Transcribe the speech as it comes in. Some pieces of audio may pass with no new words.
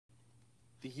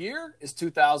The year is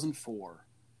 2004.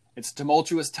 It's a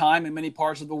tumultuous time in many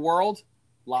parts of the world.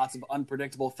 Lots of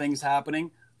unpredictable things happening,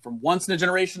 from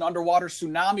once-in-a-generation underwater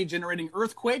tsunami generating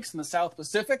earthquakes in the South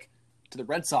Pacific to the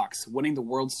Red Sox winning the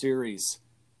World Series.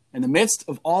 In the midst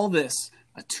of all this,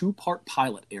 a two-part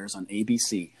pilot airs on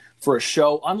ABC for a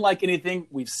show unlike anything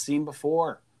we've seen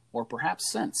before, or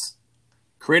perhaps since.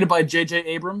 Created by J.J.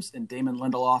 Abrams and Damon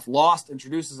Lindelof, Lost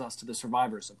introduces us to the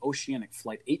survivors of Oceanic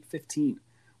Flight 815,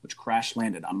 which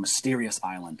crash-landed on a mysterious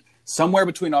island somewhere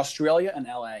between Australia and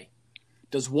L.A.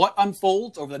 Does what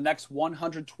unfolds over the next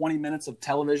 120 minutes of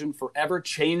television forever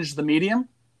change the medium?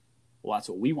 Well, that's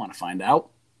what we want to find out.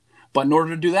 But in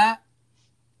order to do that,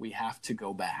 we have to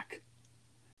go back.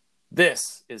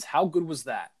 This is How Good Was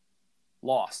That?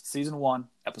 Lost, Season 1,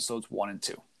 Episodes 1 and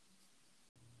 2.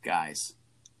 Guys,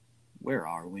 where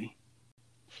are we?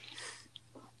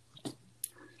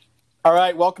 All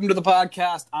right, welcome to the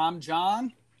podcast. I'm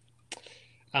John.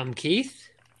 I'm Keith.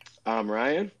 I'm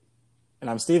Ryan. And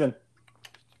I'm Steven.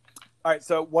 All right,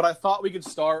 so what I thought we could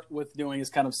start with doing is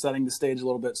kind of setting the stage a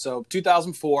little bit. So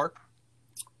 2004,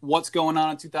 what's going on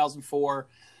in 2004?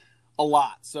 A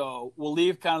lot. So we'll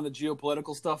leave kind of the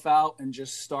geopolitical stuff out and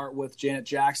just start with Janet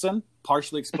Jackson,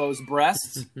 partially exposed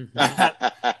breasts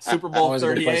at Super Bowl Always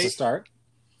 38. a good place to start.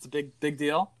 It's a big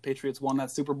deal. Patriots won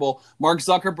that Super Bowl. Mark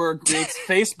Zuckerberg creates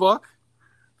Facebook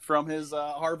from his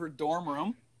Harvard dorm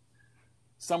room.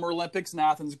 Summer Olympics in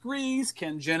Athens, Greece.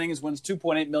 Ken Jennings wins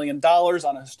 $2.8 million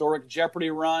on a historic Jeopardy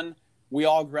run. We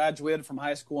all graduated from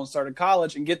high school and started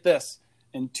college. And get this,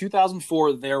 in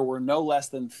 2004, there were no less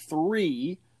than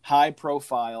 3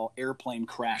 high-profile airplane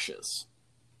crashes.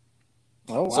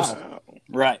 Oh, wow.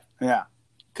 Right, yeah.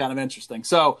 Kind of interesting.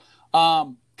 So,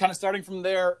 kind of starting from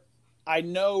there, I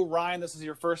know, Ryan, this is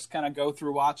your first kind of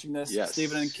go-through watching this. Yes.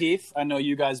 Stephen and Keith, I know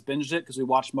you guys binged it because we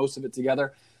watched most of it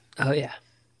together. Oh, yeah.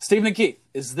 Stephen and Keith,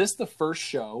 is this the first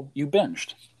show you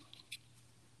binged?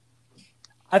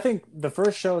 I think the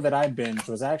first show that I binged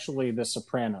was actually The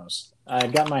Sopranos. I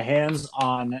got my hands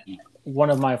on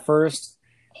one of my first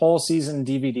whole season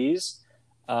DVDs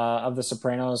of The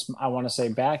Sopranos, I want to say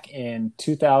back in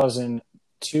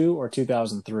 2002 or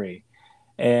 2003.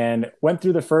 And went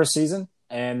through the first season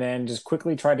and then just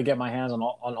quickly tried to get my hands on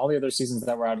all the other seasons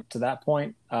that were out to that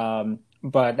point.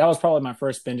 But that was probably my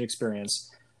first binge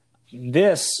experience.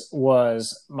 This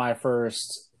was my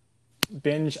first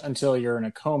binge until you're in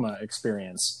a coma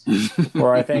experience,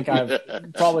 where I think I've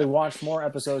probably watched more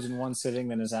episodes in one sitting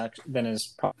than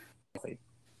is probably.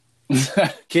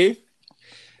 Keith?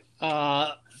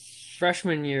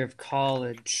 Freshman year of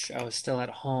college, I was still at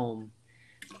home,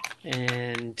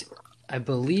 and I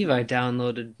believe I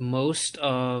downloaded most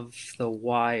of The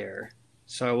Wire.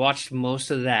 So I watched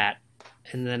most of that,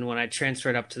 and then when I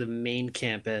transferred up to the main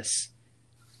campus,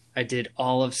 I did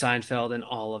all of Seinfeld and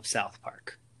all of South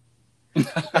Park.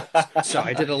 So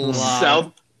I did a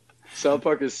lot. South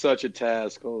Park is such a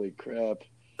task. Holy crap.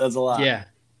 That's a lot. Yeah.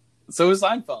 So is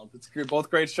Seinfeld. It's both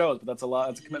great shows, but that's a lot.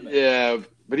 That's a commitment. Yeah,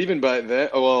 but even by then,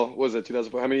 what was it,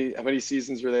 2004? How many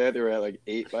seasons were they at? They were at like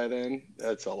 8 by then.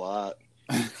 That's a lot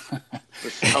for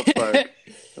South Park.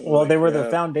 Well, they were the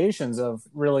foundations of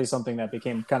really something that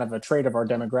became kind of a trait of our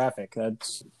demographic,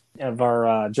 of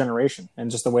our generation,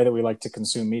 and just the way that we like to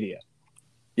consume media.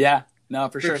 Yeah, no,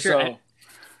 for sure. So,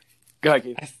 go ahead,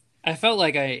 Keith. I felt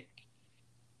like I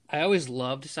always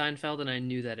loved Seinfeld, and I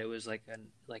knew that it was like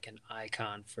an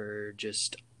icon for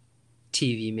just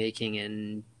TV making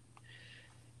and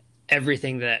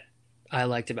everything that I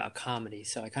liked about comedy.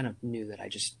 So I kind of knew that I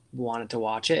just wanted to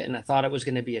watch it, and I thought it was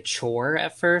going to be a chore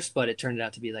at first, but it turned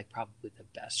out to be like probably the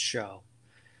best show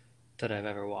that I've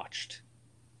ever watched.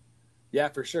 Yeah,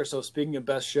 for sure. So speaking of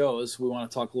best shows, we want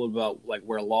to talk a little about like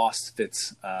where Lost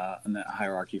fits in that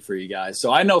hierarchy for you guys.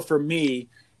 So I know for me,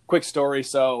 quick story.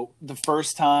 So the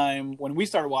first time when we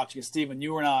started watching it, Steven,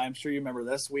 you and I'm sure you remember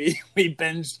this, we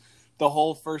binged the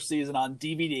whole first season on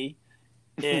DVD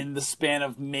in the span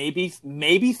of maybe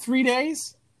 3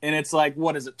 days. And it's like,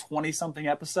 what is it, 20-something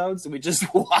episodes? And we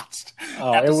just watched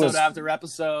episode after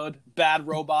episode, Bad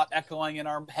Robot echoing in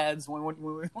our heads when we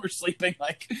were sleeping.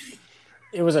 Like,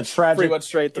 it was a tragic, pretty much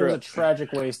straight through. It was a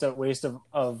tragic waste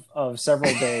of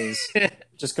several days.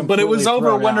 Just completely. But it was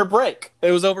over winter break.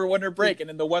 It was over winter break, and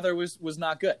then the weather was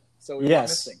not good, so we weren't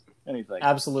missing anything.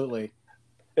 Absolutely.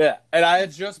 Yeah, and I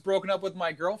had just broken up with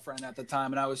my girlfriend at the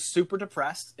time, and I was super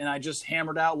depressed, and I just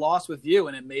hammered out Lost with you,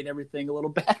 and it made everything a little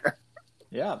better.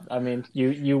 Yeah, I mean,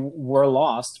 you were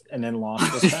lost, and then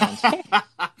Lost was found.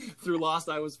 Through Lost,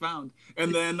 I was found,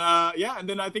 and then and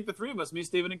then I think the three of us, me,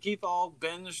 Steven, and Keith, all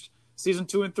binged season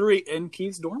 2 and 3 in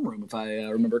Keith's dorm room, if I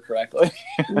remember correctly.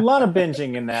 A lot of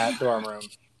binging in that dorm room.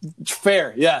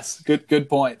 Fair, yes. Good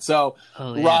point. So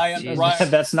Oh, yeah, Ryan, Jesus. Ryan,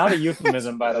 That's not a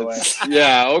euphemism, by the way.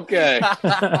 Yeah, okay.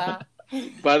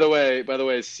 By the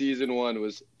way, season 1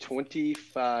 was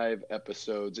 25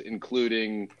 episodes,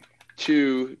 including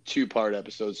two-part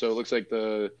episodes. So it looks like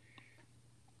the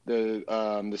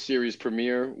series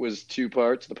premiere was 2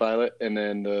 parts, the pilot, and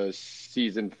then the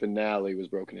season finale was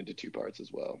broken into 2 parts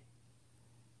as well.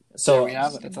 So There we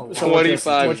have it. That's a lot. So what you're-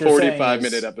 25, what you're saying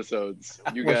 45-minute is- episodes.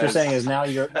 You what guys, you're saying is now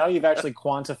you've actually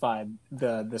quantified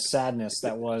the sadness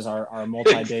that was our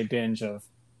multi-day binge of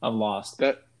Lost.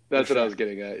 that's what I was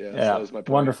getting at. Yeah, so Yeah, that was my point.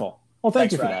 wonderful. Well,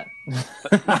 thank Thanks,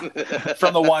 you for that.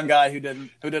 from the one guy who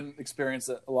didn't experience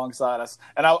it alongside us.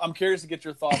 And I'm curious to get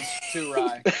your thoughts too,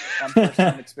 Rye, on first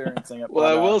time experiencing it. Well,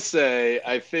 But, I will say,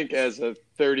 I think as a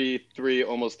 33,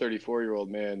 almost 34-year-old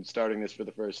man starting this for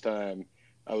the first time,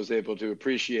 I was able to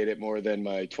appreciate it more than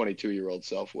my 22-year-old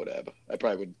self would have. I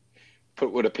probably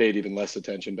would have paid even less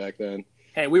attention back then.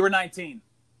 Hey, we were 19.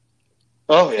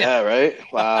 Oh yeah, right.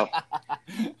 Wow,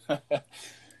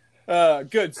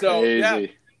 Good. So crazy. yeah.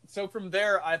 So from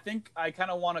there, I think I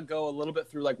kind of want to go a little bit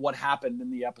through like what happened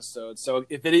in the episode. So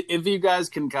if you guys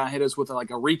can kind of hit us with like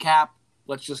a recap,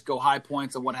 let's just go high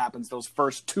points of what happens those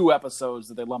first 2 episodes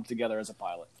that they lumped together as a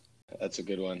pilot. That's a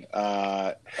good one.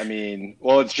 I mean,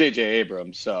 well, it's J.J.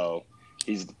 Abrams, so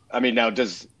he's. I mean, now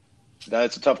that's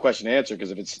a tough question to answer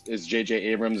because if is J.J.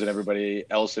 Abrams and everybody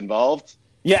else involved.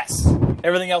 Yes.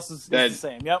 Everything else is the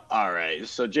same. Yep. All right.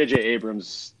 So J.J.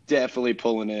 Abrams definitely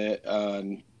pulling it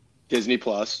on Disney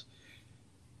Plus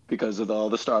because of all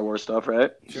the Star Wars stuff,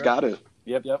 right? Sure. He's got to.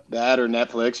 Yep. That or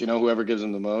Netflix, whoever gives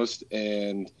him the most.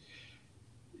 And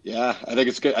yeah, I think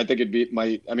it's good. I think I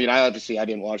mean, I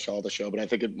didn't watch all the show, but I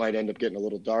think it might end up getting a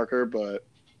little darker, but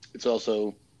it's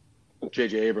also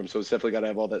J.J. Abrams, so it's definitely got to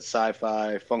have all that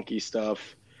sci-fi, funky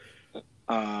stuff.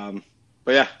 But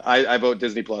yeah, I vote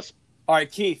Disney Plus. All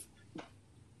right, Keith.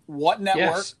 What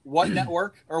network? Yes. What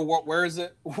network? Or where is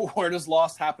it? Where does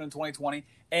Lost happen in 2020?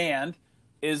 And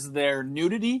is there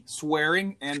nudity,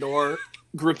 swearing, and/or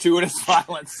gratuitous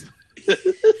violence?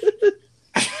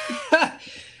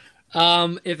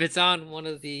 If it's on one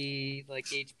of the like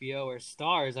HBO or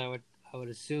Stars, I would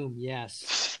assume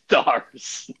yes.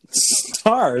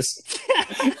 Stars.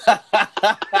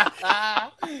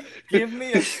 Give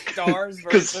me a Stars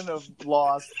version of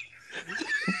Lost.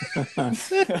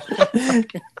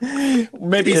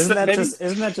 Maybe isn't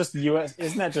that just US?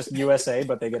 Isn't that just USA?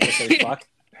 But they get to say fuck.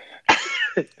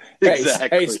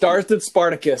 Exactly. Hey, Stars did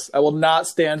Spartacus. I will not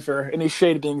stand for any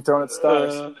shade being thrown at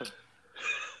Stars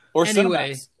or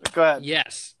Anyway, Cinemax. Go ahead.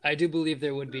 Yes, I do believe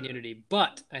there would be nudity,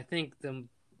 but I think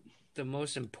the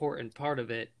most important part of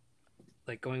it,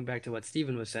 like going back to what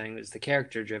Steven was saying, is the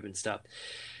character-driven stuff.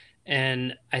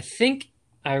 And I think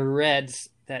I read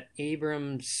that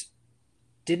Abrams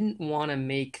didn't want to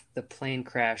make the plane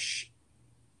crash,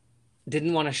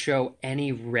 didn't want to show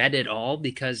any red at all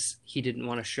because he didn't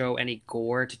want to show any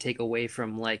gore to take away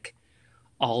from like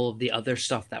all of the other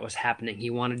stuff that was happening.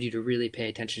 He wanted you to really pay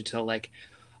attention to like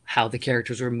how the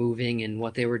characters were moving and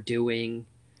what they were doing,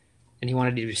 and he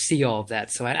wanted you to see all of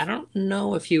that. So I don't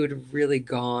know if he would have really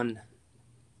gone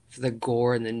for the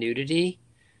gore and the nudity.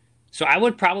 So I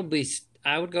would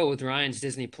go with Ryan's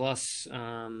Disney Plus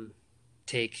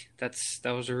take. That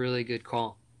was a really good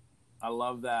call. I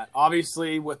love that.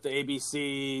 Obviously, with the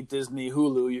ABC, Disney,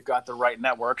 Hulu, you've got the right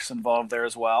networks involved there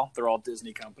as well. They're all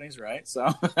Disney companies, right? So,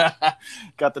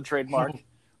 got the trademark.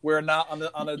 We're not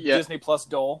on a Disney Plus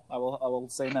dole. I will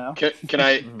say now. Can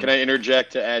I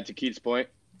interject to add to Keith's point?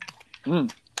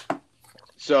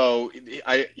 So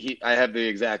I have the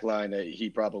exact line that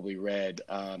he probably read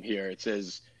here. It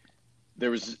says there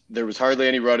was hardly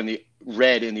any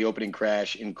red in the opening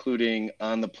crash, including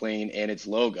on the plane and its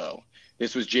logo.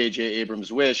 This was J.J.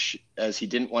 Abrams' wish, as he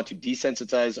didn't want to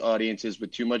desensitize audiences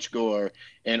with too much gore,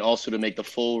 and also to make the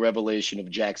full revelation of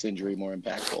Jack's injury more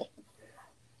impactful.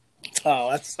 Oh,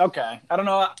 that's okay. I don't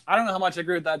know how much I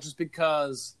agree with that, just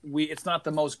because it's not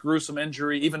the most gruesome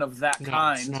injury, even of that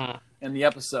kind, in the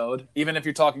episode. Even if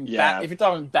you're talking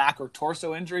back or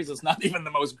torso injuries, it's not even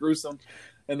the most gruesome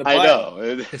in the play. I know.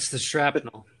 It's the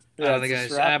shrapnel. Yeah, the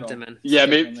guy's abdomen. Yeah,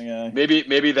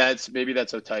 maybe that's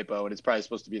a typo, and it's probably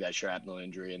supposed to be that shrapnel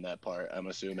injury in that part, I'm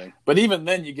assuming. But even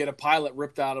then, you get a pilot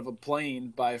ripped out of a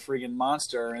plane by a freaking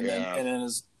monster, and then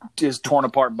his torn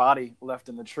apart body left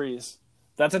in the trees.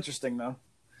 That's interesting, though.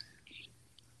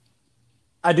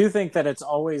 I do think that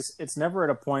it's never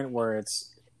at a point where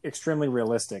it's extremely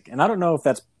realistic, and I don't know if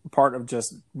that's part of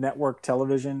just network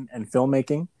television and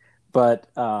filmmaking, but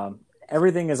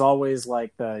everything is always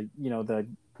like the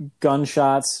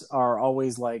gunshots are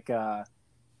always like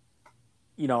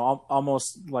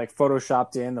almost like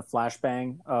photoshopped in the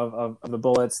flashbang of the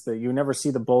bullets, that you never see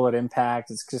the bullet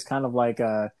impact. It's just kind of like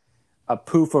a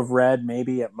poof of red,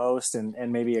 maybe at most,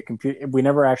 and maybe a computer. We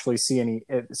never actually see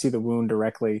the wound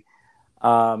directly.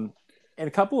 And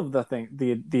a couple of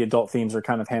the adult themes are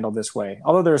kind of handled this way,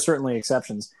 although there are certainly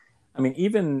exceptions. I mean,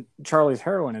 even Charlie's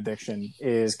heroin addiction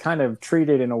is kind of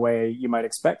treated in a way you might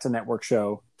expect a network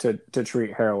show to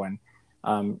treat heroin.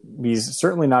 He's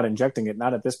certainly not injecting it,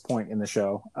 not at this point in the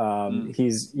show.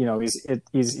 He's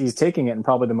taking it in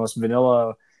probably the most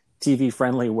vanilla, TV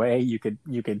friendly way you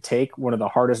could take one of the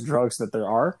hardest drugs that there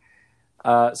are.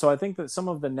 So I think that some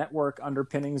of the network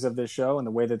underpinnings of this show and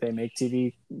the way that they make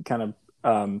TV kind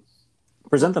of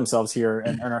present themselves here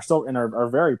and are still are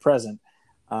very present,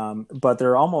 but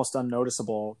they're almost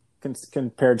unnoticeable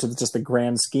compared to just the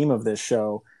grand scheme of this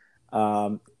show.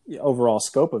 Overall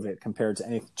scope of it compared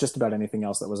to just about anything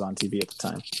else that was on TV at the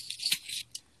time.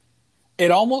 It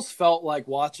almost felt like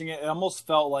watching it. It almost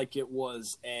felt like it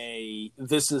was a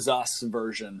This Is Us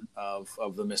version of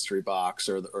the mystery box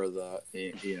or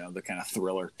the kind of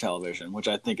thriller television, which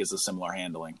I think is a similar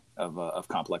handling of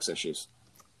complex issues.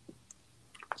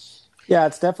 Yeah,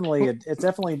 it's definitely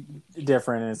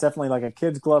different, and it's definitely like a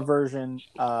kid's glove version.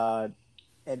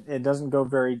 It doesn't go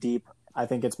very deep. I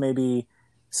think it's maybe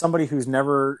somebody who's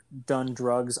never done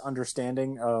drugs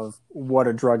understanding of what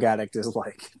a drug addict is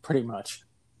like, pretty much.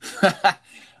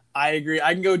 I agree.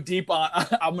 I can go deep on,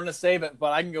 I'm going to save it,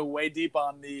 but I can go way deep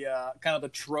on the kind of the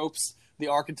tropes, the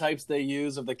archetypes they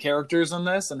use of the characters in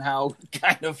this and how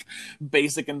kind of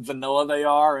basic and vanilla they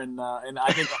are. And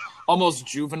I think almost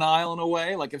juvenile in a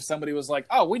way. Like if somebody was like,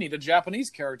 oh, we need a Japanese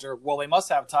character. Well, they must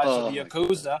have ties to the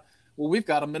Yakuza. Well, we've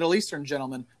got a Middle Eastern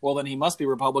gentleman. Well, then he must be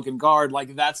Republican Guard.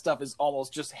 Like that stuff is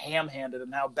almost just ham-handed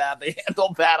and how bad they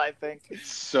handled that, I think. It's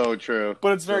so true.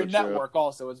 But it's very network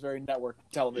also. It's very network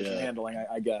television handling,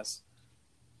 I guess.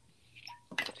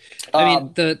 I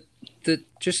mean, the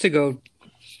just to go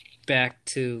back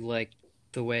to like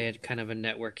the way it kind of a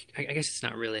network, I guess it's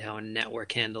not really how a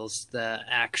network handles the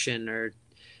action or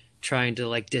trying to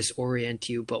like disorient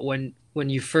you. But when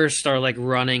you first are like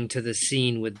running to the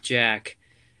scene with Jack,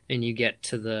 and you get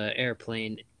to the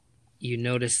airplane, you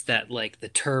notice that like the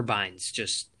turbines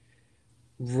just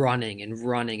running and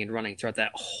running and running throughout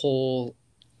that whole,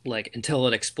 like until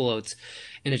it explodes.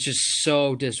 And it's just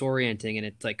so disorienting and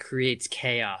it like creates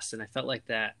chaos. And I felt like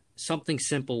that something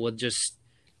simple with just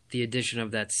the addition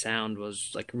of that sound was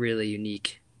like really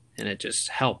unique and it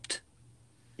just helped.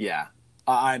 Yeah.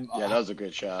 That was a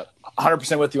good shot.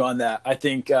 100% with you on that. I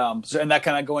think, and that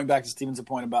kind of going back to Steven's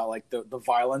point about like the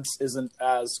violence isn't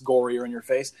as gory or in your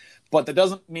face, but that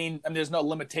doesn't mean, I mean, there's no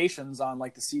limitations on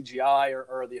like the CGI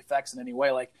or the effects in any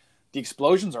way. Like the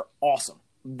explosions are awesome.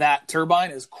 That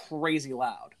turbine is crazy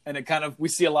loud, and it kind of, we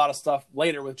see a lot of stuff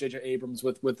later with J.J. Abrams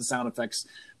with the sound effects,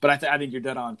 but I think you're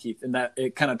dead on, Keith, and that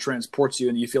it kind of transports you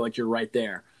and you feel like you're right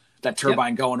there. That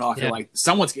turbine going off, you're like,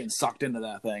 someone's getting sucked into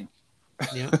that thing.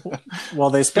 Yeah.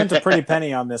 Well, they spent a pretty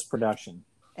penny on this production,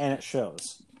 and it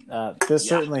shows. This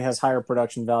certainly has higher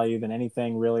production value than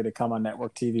anything really to come on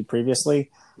network TV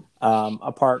previously,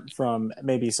 apart from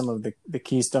maybe some of the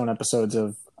keystone episodes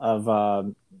of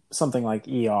something like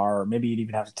ER, or maybe you'd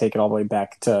even have to take it all the way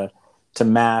back to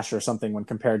MASH or something when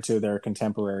compared to their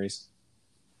contemporaries.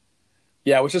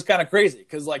 Yeah, which is kind of crazy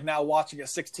because like now watching it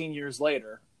 16 years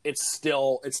later, it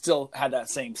still had that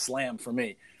same slam for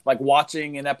me. Like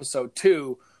watching in episode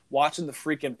 2, watching the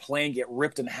freaking plane get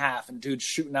ripped in half and dudes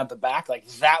shooting out the back, like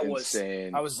that was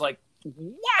insane. I was like,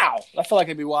 wow. I feel like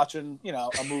I'd be watching,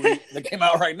 a movie that came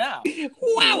out right now.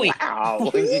 Wowie.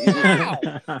 Wow. Wow.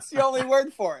 That's the only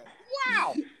word for it.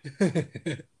 Wow.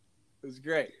 It was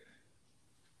great.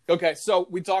 Okay, so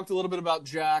we talked a little bit about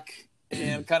Jack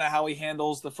and kind of how he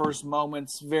handles the first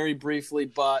moments very briefly,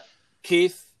 but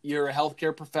Keith, you're a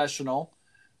healthcare professional.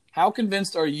 How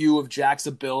convinced are you of Jack's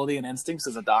ability and instincts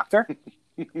as a doctor?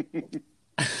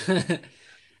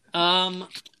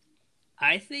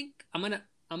 I think I'm gonna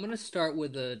start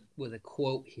with a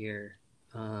quote here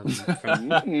from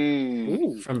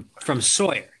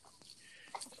Sawyer.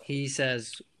 He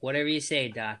says, "Whatever you say,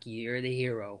 Doc, you're the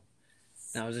hero."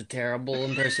 That was a terrible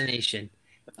impersonation,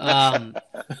 but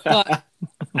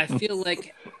I feel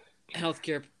like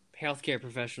healthcare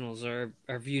professionals are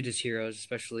viewed as heroes,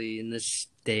 especially in this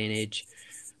day and age.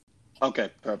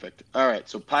 Okay, perfect. All right,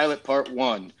 so pilot part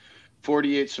 1.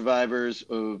 48 survivors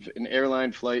of an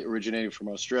airline flight originating from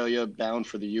Australia bound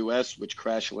for the U.S., which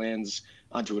crash lands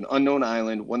onto an unknown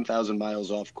island 1,000 miles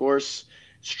off course,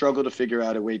 struggle to figure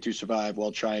out a way to survive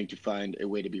while trying to find a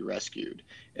way to be rescued.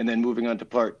 And then moving on to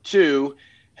part 2,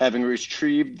 Having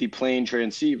retrieved the plane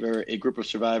transceiver, a group of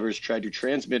survivors tried to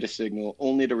transmit a signal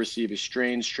only to receive a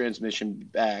strange transmission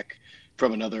back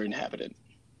from another inhabitant.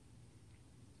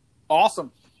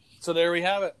 Awesome. So there we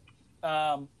have it.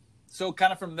 So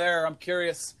kind of from there, I'm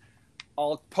curious.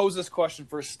 I'll pose this question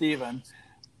for Steven.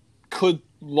 Could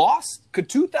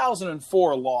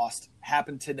 2004 Lost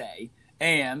happen today?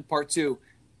 And part two,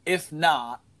 if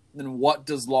not, then what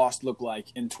does Lost look like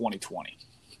in 2020?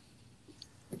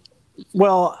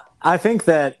 Well, I think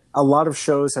that a lot of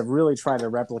shows have really tried to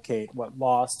replicate what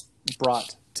Lost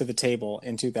brought to the table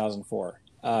in 2004.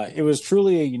 It was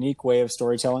truly a unique way of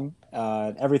storytelling.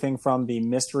 Everything from the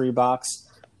mystery box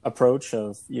approach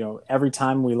of, every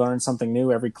time we learned something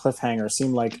new, every cliffhanger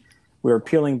seemed like we were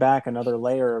peeling back another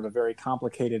layer of a very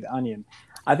complicated onion.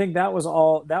 I think that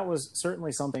was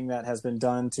certainly something that has been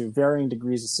done to varying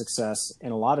degrees of success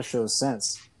in a lot of shows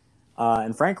since.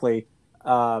 And frankly,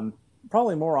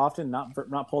 probably more often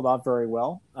not pulled off very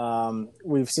well.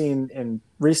 We've seen in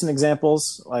recent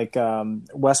examples like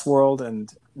Westworld and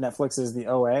Netflix's The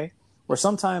OA, where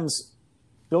sometimes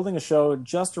building a show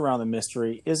just around the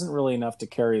mystery isn't really enough to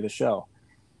carry the show.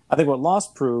 I think what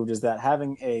Lost proved is that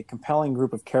having a compelling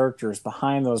group of characters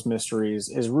behind those mysteries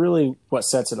is really what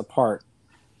sets it apart.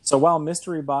 So while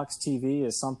mystery box TV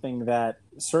is something that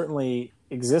certainly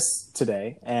exists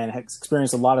today and has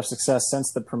experienced a lot of success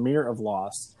since the premiere of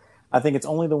Lost, I think it's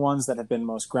only the ones that have been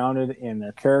most grounded in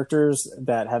their characters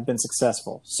that have been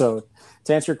successful. So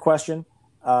to answer your question,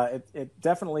 it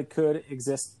definitely could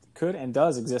and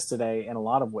does exist today in a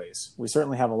lot of ways. We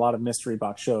certainly have a lot of mystery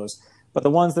box shows, but the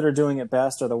ones that are doing it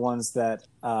best are the ones that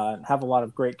have a lot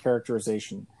of great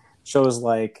characterization. Shows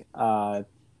like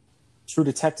True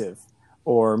Detective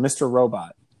or Mr.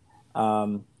 Robot.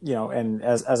 And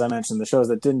as I mentioned, the shows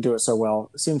that didn't do it so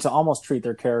well seem to almost treat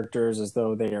their characters as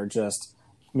though they are just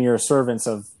mere servants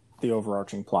of the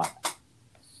overarching plot.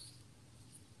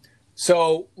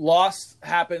 So Lost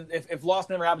happened. If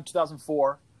Lost never happened in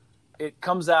 2004, it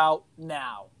comes out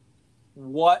now.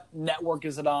 What network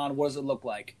is it on? What does it look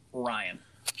like, Ryan?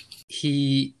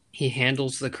 He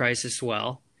handles the crisis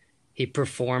well. He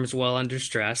performs well under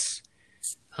stress,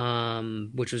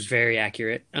 which was very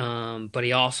accurate. But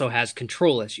he also has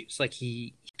control issues.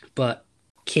 But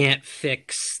can't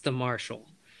fix the marshal.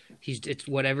 It's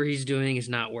whatever he's doing is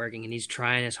not working, and he's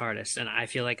trying his hardest. And I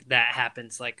feel like that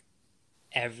happens like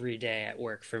every day at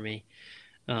work for me.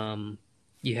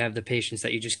 You have the patients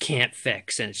that you just can't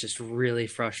fix, and it's just really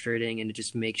frustrating, and it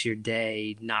just makes your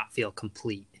day not feel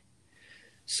complete.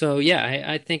 So yeah,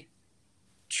 I think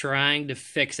trying to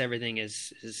fix everything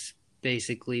is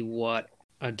basically what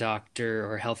a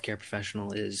doctor or healthcare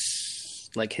professional is,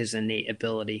 like his innate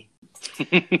ability.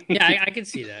 Yeah, I can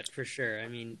see that for sure. I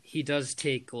mean, he does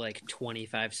take like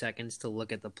 25 seconds to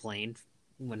look at the plane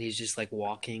when he's just like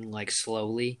walking like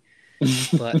slowly.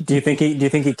 But do you think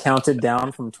he counted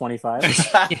down from 25?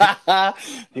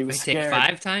 He was take scared.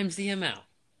 5 times the amount.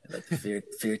 Let the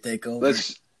fear take over.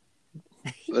 Let's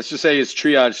just say his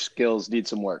triage skills need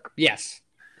some work. Yes,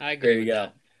 I agree. There you go.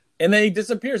 And then he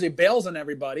disappears. He bails on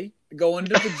everybody, go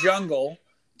into the jungle,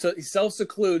 he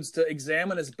self-secludes to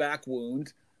examine his back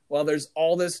wound while there's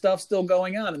all this stuff still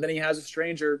going on. And then he has a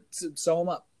stranger sew him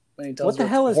up. And he tells what the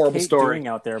hell is horrible Kate story. Doing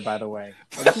out there, by the way?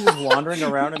 Like, she was wandering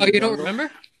around in the you jungle? don't remember?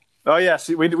 Oh, yeah.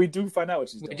 We do find out what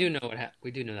she's doing. We do know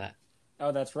we do know that.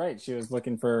 Oh, that's right. She was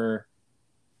looking for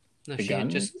No, the she gun? had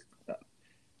just.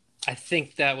 I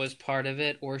think that was part of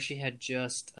it, or she had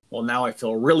just. Well, now I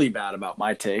feel really bad about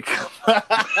my take.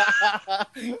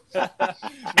 Maybe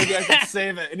I should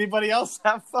save it. Anybody else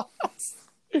have thoughts?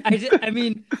 I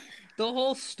mean, the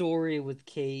whole story with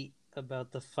Kate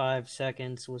about the 5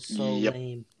 seconds was so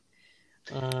lame.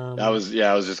 I was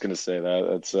just gonna say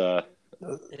that.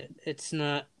 It's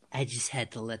not. I just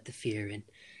had to let the fear in.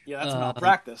 Yeah, that's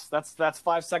malpractice. That's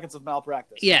 5 seconds of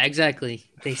malpractice. Yeah, exactly.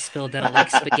 They spilled out like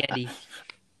spaghetti.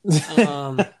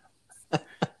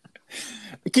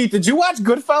 Keith, did you watch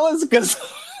Goodfellas? Because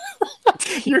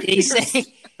they say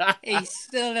they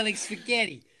spilled out like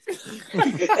spaghetti.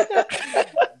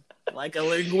 Like a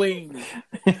linguine.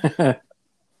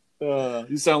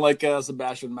 You sound like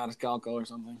Sebastian Maniscalco or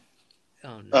something.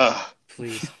 Oh no!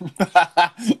 Please.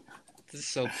 This is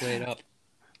so played up.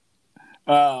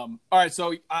 All right,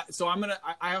 so I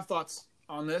have thoughts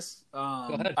on this. Go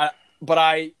ahead. But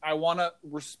I want to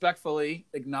respectfully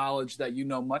acknowledge that you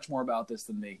know much more about this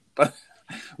than me. But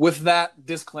with that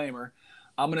disclaimer,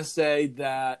 I'm going to say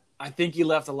that I think he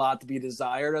left a lot to be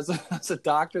desired as a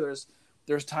doctor.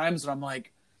 There's times when I'm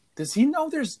like, does he know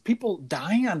there's people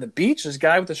dying on the beach? There's a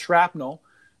guy with a shrapnel.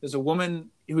 There's a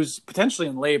woman who's potentially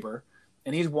in labor,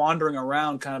 and he's wandering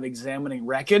around kind of examining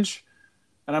wreckage.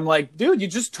 And I'm like, dude, you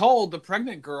just told the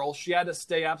pregnant girl she had to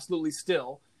stay absolutely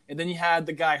still. And then you had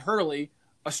the guy Hurley,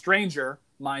 a stranger,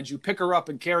 mind you, pick her up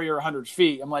and carry her 100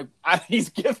 feet. I'm like, he's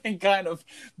giving kind of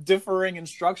differing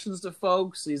instructions to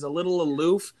folks. He's a little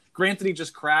aloof. Granted, he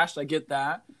just crashed. I get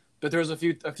that. But there's a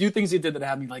few things he ddid that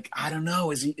had me like, I don't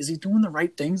know. Is he doing the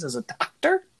right things as a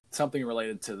doctor? Something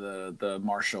related to the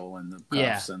marshal and the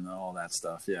cuffs and all that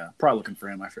stuff. Yeah, probably looking for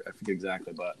him. I forget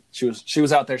exactly, but she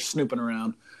was out there snooping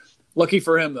around. Lucky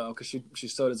for him, though, because she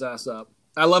sewed his ass up.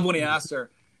 I love when he asked her,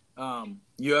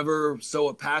 you ever sew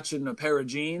a patch in a pair of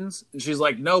jeans? And she's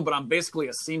like, no, but I'm basically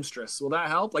a seamstress. Will that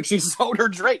help? Like, she sewed her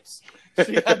drapes.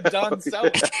 She had done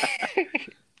sewing.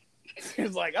 She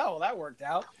was like, oh, well, that worked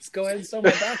out. Let's go ahead and sew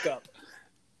my back up.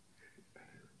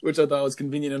 Which I thought was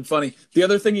convenient and funny. The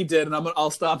other thing he did, and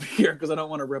I'll stop here because I don't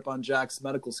want to rip on Jack's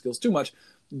medical skills too much,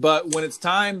 but when it's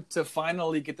time to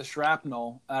finally get the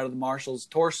shrapnel out of the marshal's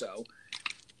torso,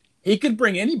 he could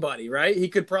bring anybody, right? He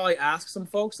could probably ask some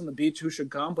folks on the beach who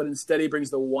should come, but instead he brings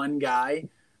the one guy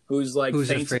who's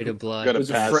afraid of blood, gonna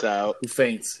pass out, who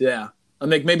faints. Yeah, I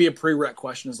think maybe a prereq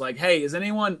question is like, "Hey, are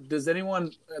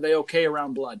they okay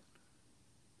around blood?"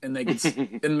 And they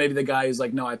could, and maybe the guy is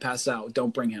like, "No, I pass out.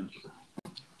 Don't bring him."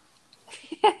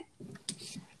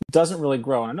 Doesn't really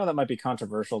grow, and I know that might be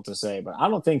controversial to say, but I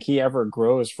don't think he ever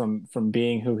grows from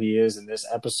being who he is in this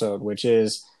episode, which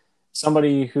is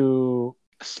somebody who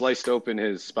sliced open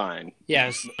his spine.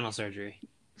 Yeah, spinal surgery.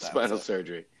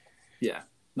 Surgery. Yeah,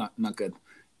 not good.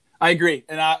 I agree.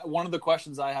 And one of the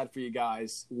questions I had for you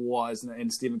guys was,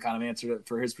 and Stephen kind of answered it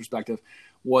for his perspective,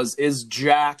 is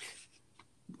Jack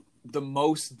the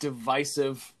most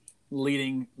divisive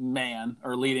leading man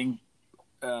or leading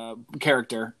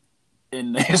character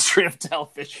in the history of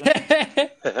television?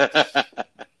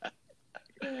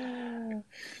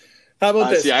 How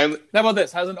about this? How about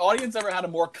this? Has an audience ever had a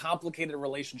more complicated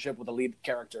relationship with a lead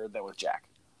character than with Jack?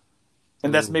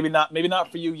 And that's maybe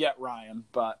not for you yet, Ryan,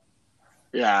 but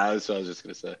yeah, that's what I was just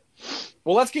gonna say.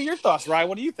 Well, let's get your thoughts, Ryan.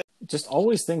 What do you think? Just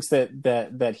always thinks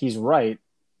that he's right,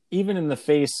 even in the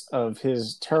face of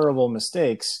his terrible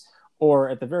mistakes, or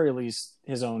at the very least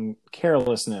his own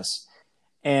carelessness.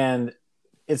 And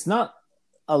it's not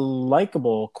a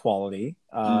likable quality.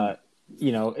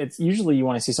 It's usually you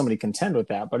want to see somebody contend with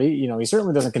that, but he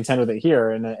certainly doesn't contend with it here.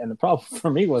 And the problem for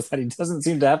me was that he doesn't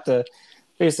seem to have to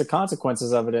face the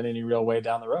consequences of it in any real way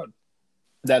down the road.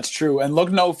 That's true. And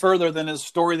look no further than his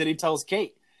story that he tells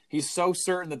Kate. He's so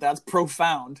certain that that's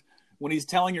profound when he's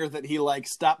telling her that he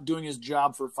stopped doing his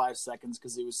job for 5 seconds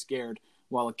because he was scared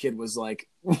while a kid was like,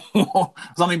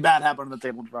 something bad happened on the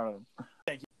table in front of him.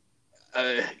 Thank you.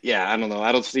 Yeah, I don't know.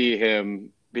 I don't see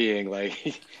him being like,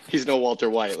 he's no Walter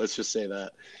White. Let's just say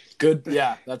that. Good.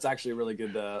 Yeah, that's actually a really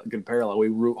good parallel. We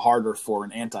root harder for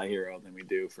an anti-hero than we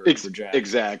do for Jack.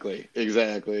 Exactly.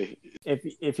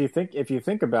 If you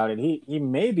think about it, he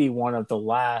may be one of the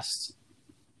last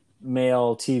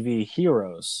male TV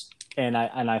heroes, and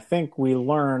I think we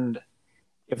learned,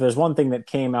 if there's one thing that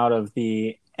came out of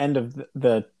the end of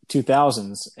the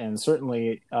 2000s and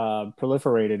certainly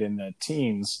proliferated in the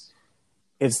teens,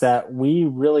 it's that we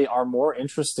really are more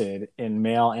interested in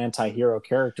male anti-hero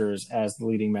characters as the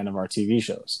leading men of our TV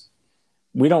shows.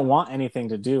 We don't want anything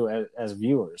to do as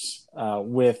viewers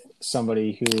with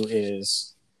somebody who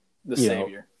is the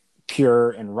savior,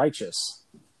 pure and righteous.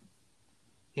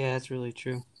 Yeah, that's really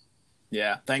true.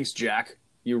 Yeah, thanks, Jack.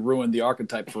 You ruined the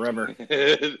archetype forever.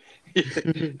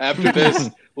 After this,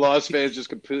 Lost fans just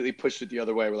completely pushed it the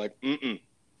other way. We're like, mm-mm.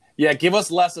 Yeah, give us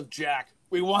less of Jack.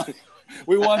 We want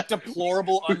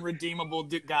deplorable, unredeemable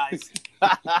guys.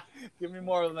 Give me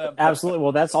more of them. Absolutely.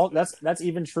 Well, that's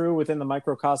even true within the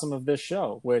microcosm of this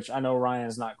show, which I know Ryan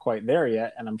is not quite there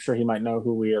yet, and I'm sure he might know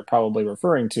who we are probably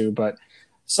referring to, but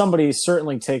somebody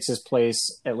certainly takes his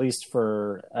place, at least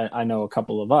for, I know a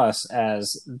couple of us,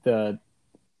 as the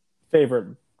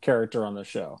favorite character on the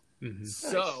show. Mm-hmm.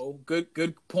 So,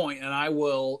 good point, and I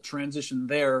will transition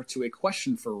there to a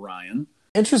question for Ryan.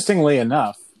 Interestingly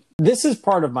enough, this is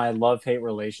part of my love-hate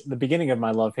relation, the beginning of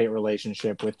my love-hate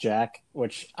relationship with Jack,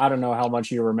 which I don't know how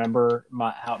much you remember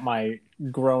my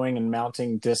growing and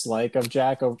mounting dislike of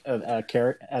Jack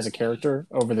as a character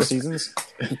over the seasons.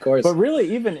 Of course. But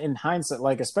really, even in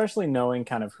hindsight, especially knowing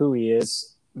kind of who he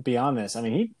is beyond this, I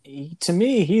mean, he to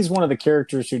me, he's one of the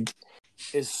characters who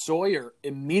is Sawyer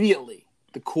immediately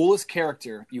the coolest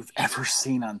character you've ever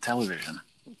seen on television.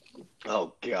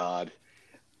 Oh, God.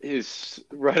 He's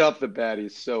right off the bat.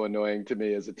 He's so annoying to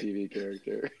me as a TV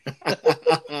character.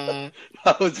 I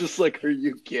was just like, are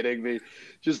you kidding me?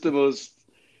 Just the most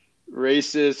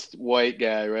racist white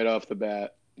guy right off the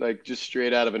bat. Like just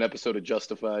straight out of an episode of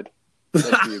Justified.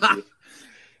 That's you, Keith.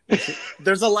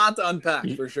 There's a lot to unpack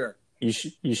for sure.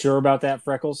 You sure about that,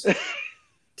 Freckles?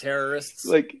 Terrorists.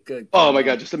 Like, Good oh God. my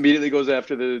God, just immediately goes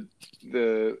after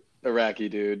the Iraqi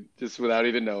dude, just without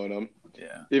even knowing him.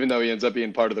 Yeah. Even though he ends up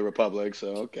being part of the Republic, so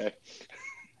okay.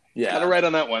 Yeah. Got it right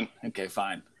on that one. Okay,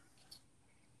 fine.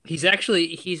 He's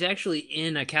actually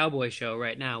in a cowboy show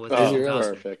right now with Oh, Denzel really?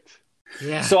 Cosby. perfect.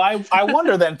 Yeah. So I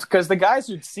wonder then, because the guys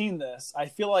who'd seen this, I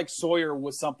feel like Sawyer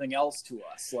was something else to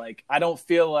us. Like, I don't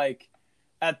feel like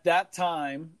at that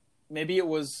time, maybe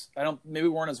we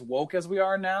weren't as woke as we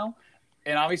are now.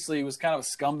 And obviously he was kind of a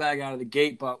scumbag out of the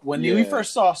gate. But when we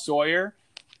first saw Sawyer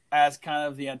as kind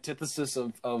of the antithesis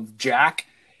of Jack,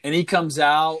 and he comes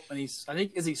out and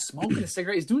is he smoking a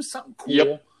cigarette? He's doing something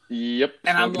cool. Yep.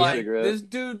 And I'm Smoking a like, cigarette. this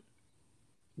dude.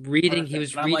 he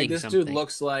was I'm reading like, this something. dude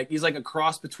looks like he's like a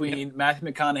cross between Matthew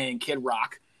McConaughey and Kid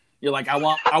Rock. You're like, I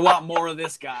want more of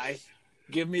this guy.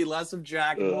 Give me less of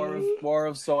Jack, more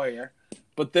of Sawyer.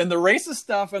 But then the racist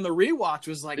stuff and the rewatch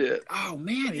was like, oh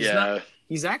man,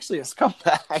 he's actually a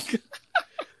scumbag.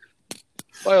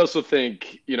 I also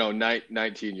think,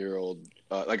 19-year-old,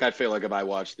 like I feel like if I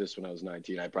watched this when I was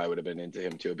 19, I probably would have been into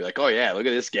him too. I'd be like, oh yeah, look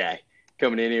at this guy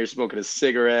coming in here smoking a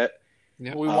cigarette.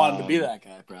 Yep. We wanted to be that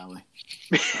guy, probably.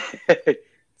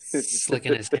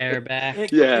 Slicking his hair back.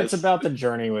 It's about the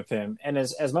journey with him, and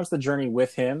as much the journey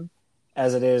with him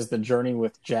as it is the journey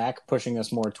with Jack pushing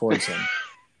us more towards him.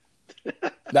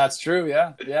 That's true.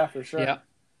 Yeah, for sure. Yeah.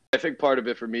 I think part of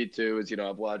it for me too is,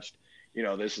 I've watched,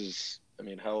 this is,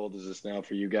 how old is this now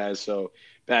for you guys? So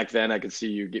back then I could see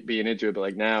you being into it, but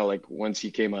like now, like once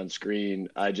he came on screen,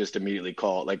 I just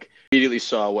immediately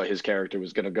saw what his character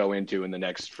was going to go into in the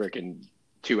next freaking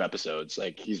 2 episodes.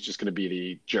 Like he's just going to be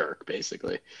the jerk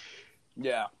basically.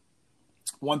 Yeah.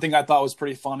 One thing I thought was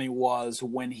pretty funny was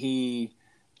when he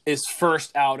is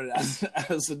first outed as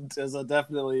a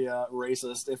definitely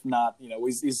racist, if not,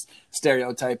 he's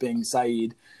stereotyping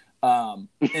Saeed. And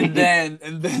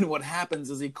then what happens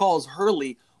is he calls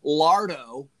Hurley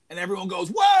Lardo, and everyone goes,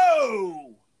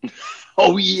 "Whoa!"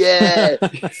 Oh yeah.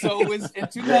 So it was in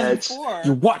 2004.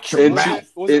 You watch your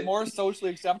mouth. Was it more socially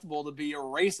acceptable to be a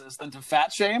racist than to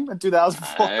fat shame in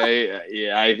 2004?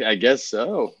 I guess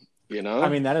so. I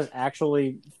mean, that is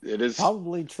actually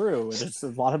probably true. It's a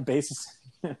lot of basis.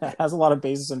 It has a lot of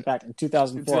basis in fact in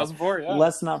 2004. 2004, yeah.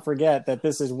 Let's not forget that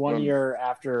this is 1 year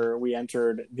after we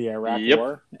entered the Iraq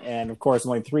War, and of course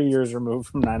only 3 years removed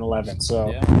from 9/11.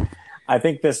 So I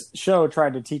think this show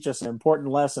tried to teach us an important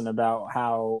lesson about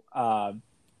how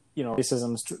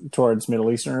racism towards Middle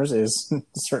Easterners is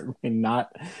certainly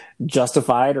not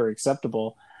justified or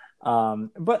acceptable.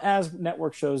 But as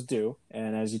network shows do,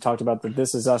 and as you talked about the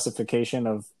This Is Usification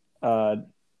of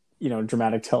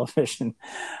dramatic television,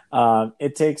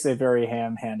 it takes a very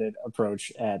ham-handed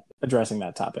approach at addressing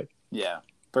that topic. Yeah,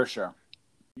 for sure.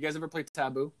 You guys ever play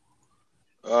Taboo?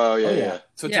 Oh yeah.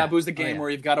 So Taboo is the game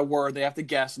where you've got a word they have to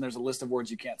guess, and there's a list of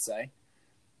words you can't say.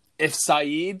 If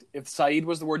Saeed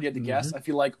was the word you had to guess, I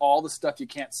feel like all the stuff you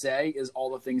can't say is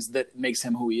all the things that makes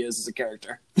him who he is as a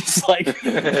character. It's like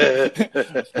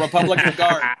Republican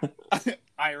Guard,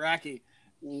 Iraqi.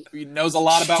 He knows a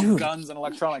lot about guns and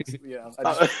electronics.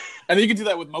 And you can do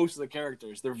that with most of the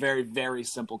characters. They're very, very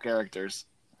simple characters.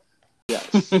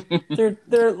 Yes.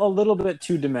 They're a little bit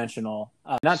two-dimensional.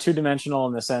 Not two-dimensional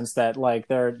in the sense that like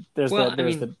there's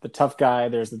the tough guy,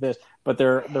 there's this, but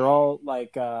they're all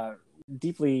like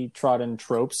deeply trodden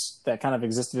tropes that kind of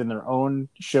existed in their own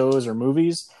shows or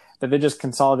movies that they just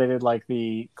consolidated like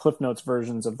the Cliff Notes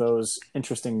versions of those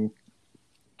interesting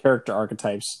character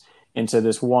archetypes into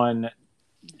this one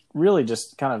really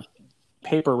just kind of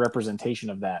paper representation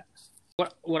of that.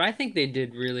 What I think they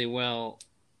did really well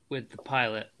with the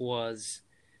pilot was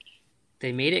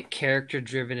they made it character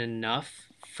driven enough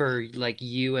for like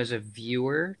you as a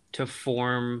viewer to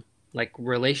form like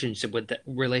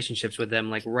relationships with them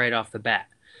like right off the bat.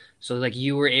 So like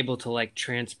you were able to like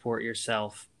transport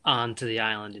yourself onto the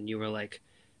island, and you were like,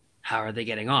 how are they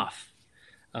getting off?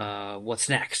 What's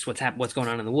next? What's going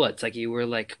on in the woods? Like you were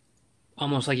like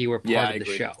almost like you were part of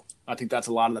the show. I think that's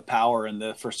a lot of the power in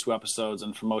the first 2 episodes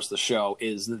and for most of the show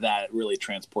is that it really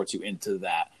transports you into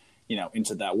that,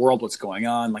 into that world, what's going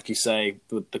on. Like you say,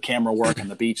 the camera work on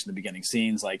the beach in the beginning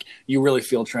scenes, like you really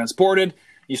feel transported.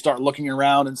 You start looking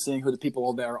around and seeing who the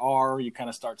people there are. You kind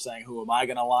of start saying, who am I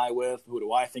going to lie with? Who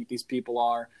do I think these people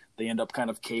are? They end up kind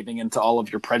of caving into all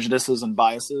of your prejudices and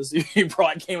biases you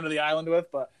probably came to the island with.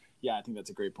 But yeah, I think that's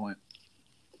a great point.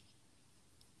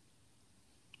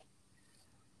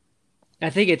 I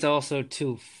think it's also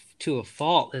to a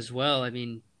fault as well. I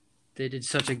mean, they did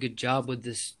such a good job with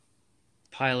this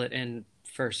pilot and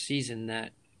first season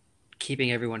that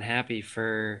keeping everyone happy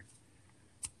for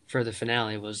for the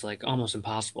finale was like almost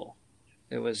impossible.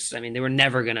 It was, I mean, they were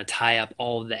never going to tie up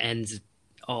all the ends,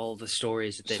 all the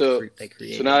stories that they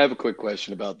created. So now I have a quick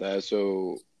question about that.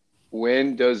 So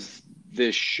when does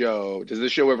this show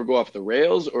ever go off the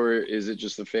rails, or is it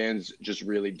just the fans just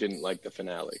really didn't like the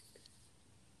finale?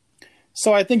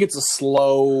 So I think it's a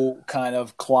slow kind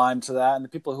of climb to that. And the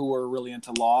people who were really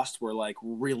into Lost were like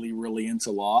really, really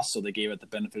into Lost. So they gave it the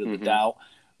benefit of the doubt.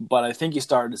 But I think you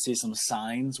started to see some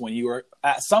signs when you were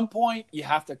at some point, you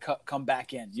have to come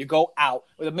back in. You go out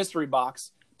with a mystery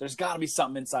box. There's got to be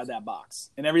something inside that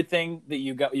box. And everything that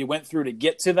you went through to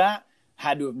get to that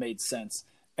had to have made sense.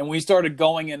 And when you started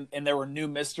going in, and there were new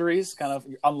mysteries kind of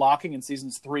unlocking in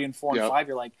seasons 3 and 4 and 5,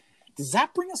 you're like, does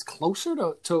that bring us closer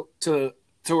to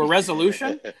a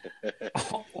resolution?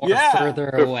 Or further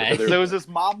away. There was this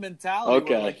mob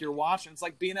mentality where like you're watching. It's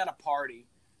like being at a party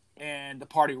and the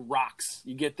party rocks.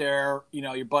 You get there,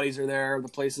 your buddies are there, the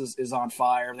place is on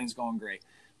fire, everything's going great.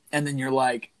 And then you're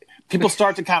like, people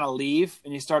start to kind of leave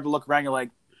and you start to look around, you're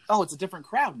like, oh, it's a different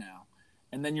crowd now.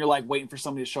 And then you're like waiting for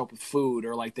somebody to show up with food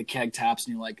or like the keg taps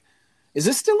and you're like, is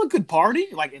this still a good party?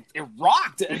 Like it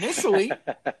rocked initially,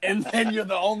 and then you're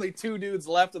the only 2 dudes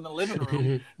left in the living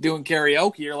room doing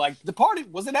karaoke. You're like, the party,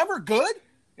 was it ever good?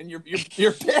 And you're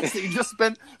pissed that you just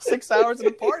spent 6 hours at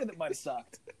a party that might have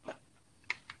sucked.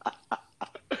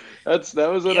 That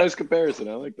was a nice comparison.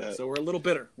 I like that. So we're a little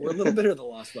bitter. We're a little bitter, the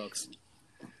Lost folks.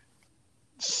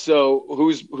 So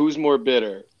who's more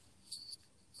bitter?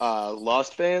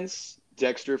 Lost fans,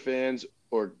 Dexter fans,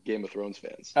 or Game of Thrones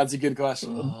fans? That's a good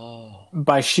question. Oh.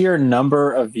 By sheer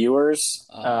number of viewers,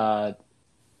 I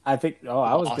think.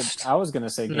 I was going to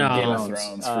say Game of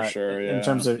Thrones for sure. Yeah.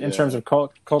 In terms of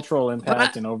cultural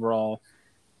impact and overall,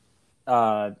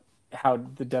 how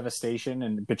the devastation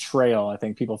and betrayal, I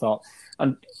think people felt,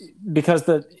 because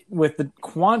with the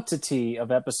quantity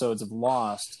of episodes of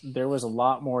Lost, there was a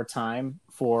lot more time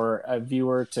for a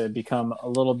viewer to become a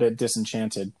little bit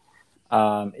disenchanted.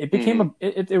 It became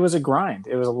it was a grind.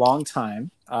 It was a long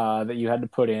time that you had to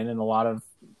put in, and a lot of,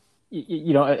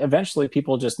 eventually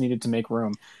people just needed to make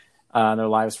room in their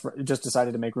lives. Just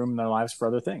decided to make room in their lives for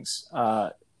other things.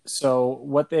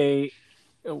 So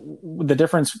the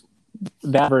difference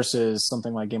that versus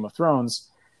something like Game of Thrones,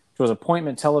 which was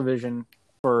appointment television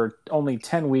for only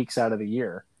 10 weeks out of the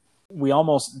year. We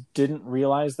almost didn't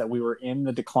realize that we were in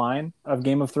the decline of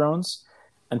Game of Thrones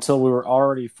until we were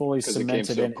already fully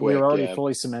cemented in it. We were already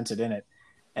fully cemented in it.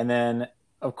 And then,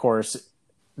 of course,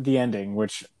 the ending,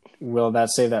 which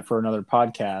save that for another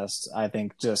podcast. I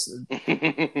think just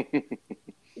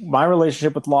my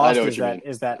relationship with Lost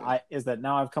is that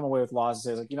now I've come away with Lost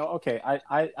and say, like, okay,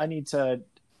 I need to,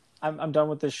 I'm done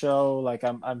with this show. Like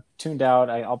I'm tuned out.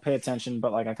 I'll pay attention,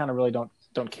 but like I kind of really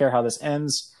don't care how this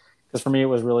ends, because for me it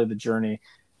was really the journey.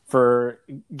 For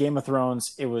Game of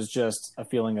Thrones, it was just a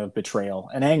feeling of betrayal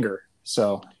and anger.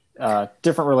 So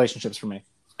different relationships for me.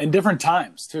 And different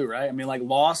times too, right? I mean, like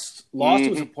Lost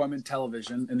was appointment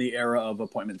television in the era of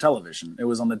appointment television. It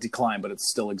was on the decline, but it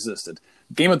still existed.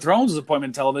 Game of Thrones was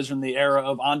appointment television in the era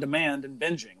of on-demand and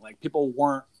binging. Like people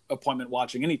weren't appointment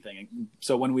watching anything.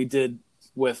 So when we did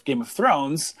with Game of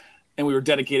Thrones and we were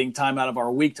dedicating time out of our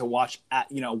week to watch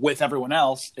with everyone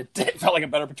else, it felt like a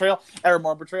better portrayal or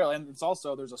more portrayal. And it's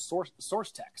also, there's a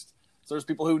source text. So there's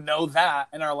people who know that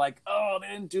and are like, oh, they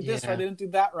didn't do this right, they didn't do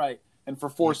that right. And for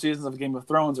 4 seasons of Game of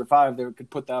Thrones or 5, they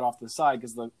could put that off to the side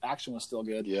because the action was still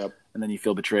good. Yep. And then you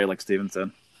feel betrayed, like Steven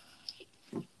said.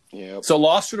 Yep. So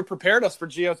Lost should have prepared us for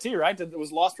GOT, right?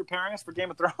 Was Lost preparing us for Game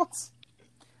of Thrones?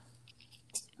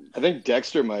 I think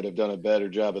Dexter might have done a better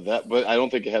job of that, but I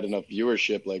don't think it had enough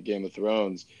viewership like Game of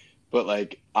Thrones. But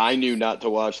like, I knew not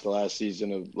to watch the last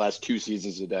 2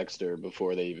 seasons of Dexter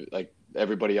before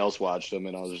everybody else watched them,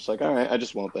 and I was just like, all right, I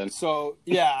just won't then. So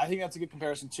yeah, I think that's a good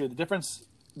comparison too. The difference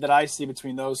that I see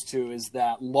between those two is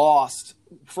that Lost,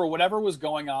 for whatever was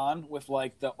going on with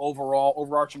like the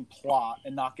overarching plot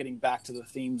and not getting back to the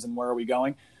themes and where are we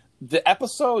going, the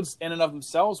episodes in and of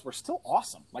themselves were still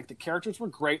awesome. Like the characters were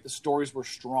great, the stories were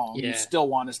strong. You still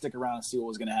wanted to stick around and see what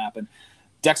was going to happen.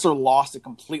 Dexter lost it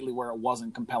completely where it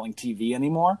wasn't compelling TV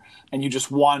anymore, and you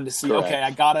just wanted to see, Correct. Okay,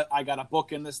 I got a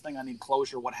book in this thing. I need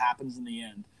closure. What happens in the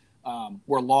end?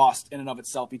 Where Lost, in and of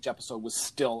itself, each episode was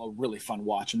still a really fun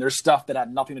watch. And there's stuff that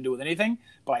had nothing to do with anything,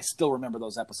 but I still remember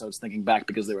those episodes thinking back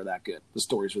because they were that good. The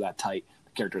stories were that tight.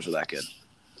 The characters were that good.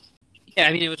 Yeah,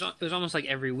 I mean, it was almost like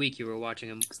every week you were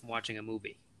watching a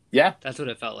movie. Yeah, that's what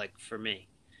it felt like for me.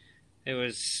 It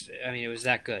was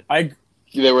that good.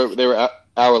 They were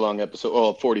hour-long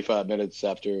episode, 45 minutes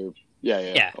after.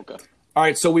 Yeah. Okay. All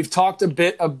right, so we've talked a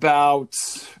bit about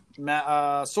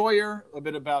Sawyer, a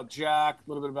bit about Jack, a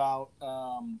little bit about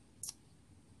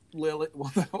Lily.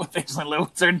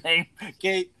 What's her name?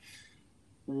 Kate.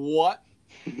 What?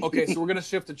 Okay, so we're going to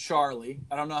shift to Charlie.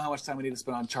 I don't know how much time we need to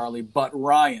spend on Charlie, but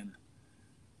Ryan,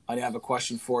 I have a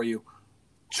question for you.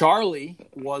 Charlie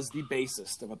was the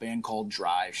bassist of a band called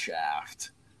Drive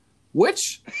Shaft.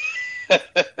 Which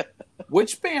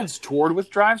bands toured with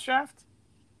Drive Shaft?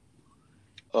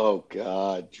 Oh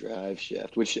God, Drive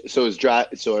Shaft. So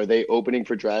are they opening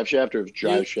for Drive Shaft, or is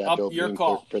Drive Shaft opening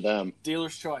for them?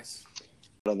 Dealer's choice.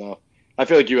 I don't know. I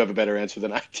feel like you have a better answer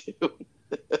than I do.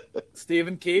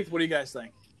 Stephen, Keith, what do you guys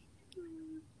think?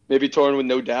 Maybe Torn with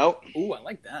No Doubt. Ooh, I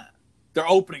like that. They're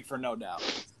opening for No Doubt.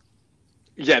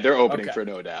 Yeah, they're opening for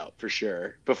No Doubt, for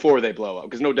sure, before they blow up,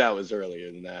 because No Doubt was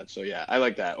earlier than that. So, yeah, I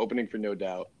like that. Opening for No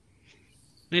Doubt.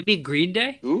 Maybe Green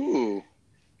Day? Ooh.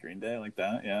 Green Day, I like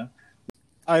that, yeah.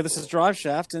 Hi, this is Drive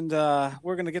Shaft, and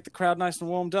we're going to get the crowd nice and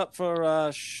warmed up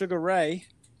for Sugar Ray.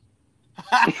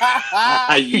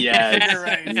 Yes. Sugar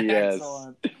Ray is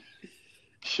excellent.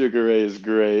 Sugar Ray is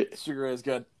great. Sugar Ray is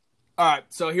good. All right,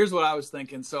 so here's what I was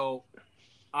thinking. So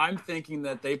I'm thinking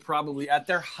that they probably, at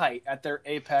their height, at their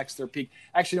apex, their peak.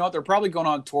 Actually, you know what? They're probably going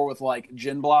on tour with like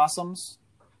Gin Blossoms,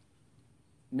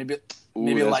 maybe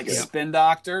like good. Spin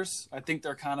Doctors. I think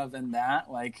they're kind of in that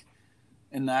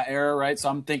era, right? So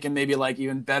I'm thinking maybe like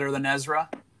even Better Than Ezra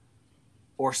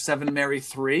or Seven Mary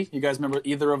 3. You guys remember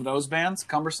either of those bands?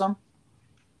 Cumbersome.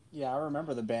 Yeah, I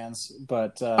remember the bands,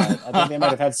 but I think they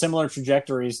might have had similar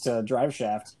trajectories to Drive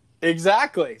Shaft.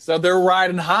 Exactly. So they're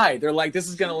riding high. They're like, this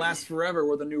is going to last forever.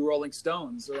 We're the new Rolling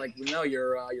Stones. They're like, no,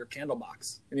 you're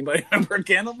Candlebox. Anybody remember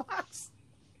Candlebox?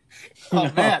 Oh,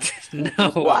 man.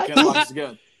 No. Wow, Candlebox is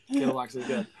good. Candlebox is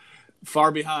good.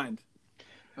 Far Behind.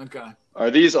 Okay.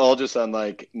 Are these all just on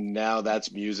like Now That's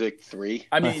Music 3?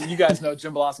 I mean, you guys know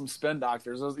Jim Blossom Spin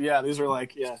Doctors. These are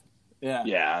like, yeah.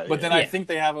 But then I think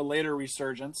they have a later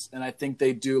resurgence, and I think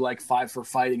they do like Five for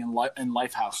Fighting and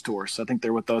Lifehouse tours. So I think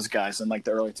they're with those guys in like the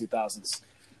early 2000s.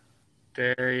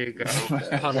 There you go.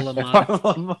 Puddle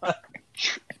of Mud.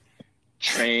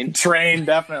 Train,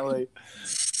 definitely.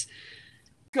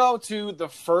 Go to the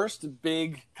first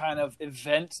big kind of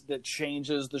event that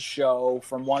changes the show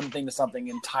from one thing to something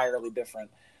entirely different,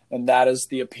 and that is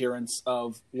the appearance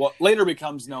of what later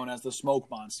becomes known as the Smoke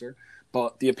Monster.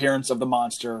 But the appearance of the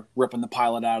monster ripping the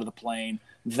pilot out of the plane,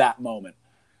 that moment.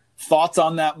 Thoughts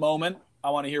on that moment?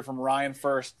 I want to hear from Ryan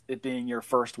first, it being your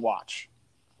first watch.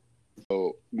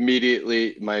 So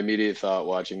my immediate thought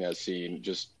watching that scene,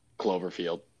 just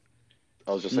Cloverfield.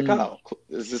 I was just like, oh,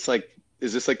 is this like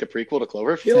the prequel to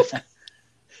Cloverfield?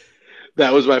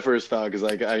 That was my first thought, because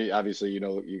like I obviously,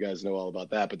 you guys know all about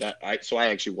that, but I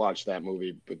actually watched that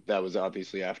movie, but that was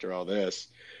obviously after all this.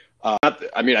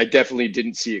 I definitely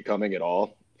didn't see it coming at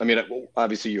all. I mean,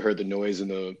 obviously you heard the noise in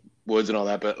the woods and all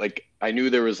that, but like I knew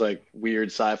there was like weird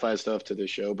sci-fi stuff to the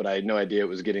show, but I had no idea it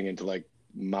was getting into like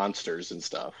monsters and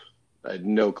stuff. I had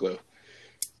no clue.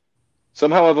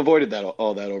 Somehow I've avoided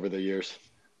all that over the years.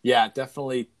 Yeah, it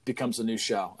definitely becomes a new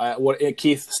show.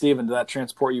 Keith, Steven, did that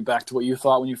transport you back to what you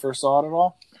thought when you first saw it at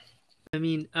all? I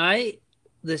mean, the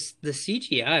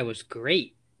CGI was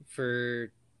great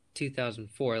for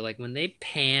 2004. Like when they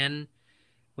pan,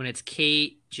 when it's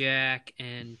Kate, Jack,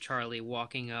 and Charlie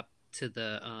walking up to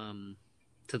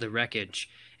the wreckage,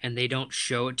 and they don't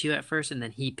show it to you at first, and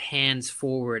then he pans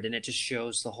forward and it just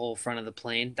shows the whole front of the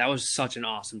plane. That was such an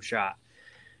awesome shot.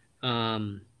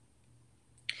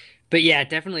 But yeah,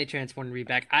 definitely transported me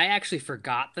back. I actually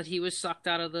forgot that he was sucked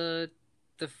out of the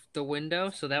window,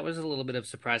 so that was a little bit of a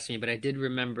surprise to me, but I did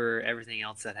remember everything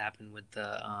else that happened with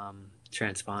the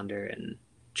transponder and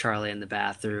Charlie in the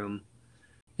bathroom.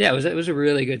 Yeah, it was a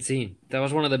really good scene. That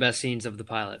was one of the best scenes of the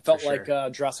pilot. Felt like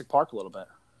Jurassic Park a little bit.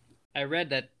 I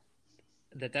read that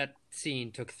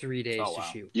scene took 3 days to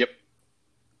shoot. Yep.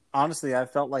 Honestly, I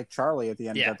felt like Charlie at the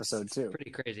end of episode 2.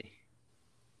 Pretty crazy.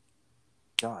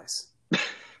 Guys,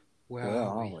 Where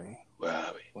are we?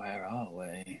 Where are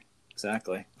we?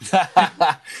 Exactly.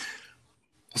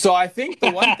 So I think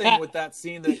the one thing with that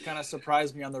scene that kind of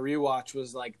surprised me on the rewatch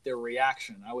was like their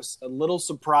reaction. I was a little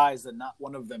surprised that not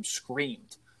one of them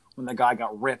screamed when the guy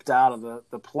got ripped out of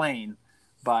the plane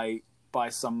by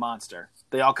some monster.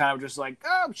 They all kind of just like,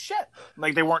 oh shit,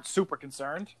 like they weren't super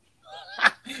concerned.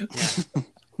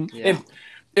 Yeah.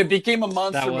 It became a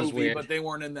monster movie, weird. but they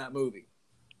weren't in that movie.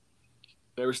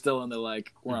 They were still in the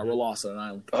like, we're lost on an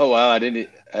island. Oh wow, I didn't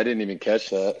even catch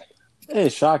that. hey,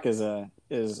 shock is a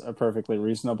perfectly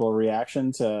reasonable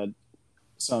reaction to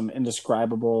some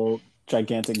indescribable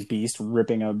gigantic beast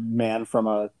ripping a man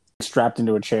from strapped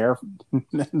into a chair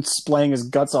and splaying his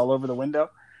guts all over the window.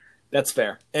 That's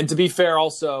fair. And to be fair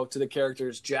also to the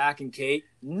characters, Jack and Kate,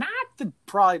 not the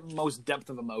probably most depth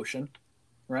of emotion,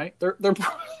 right? They're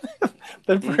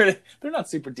not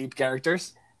super deep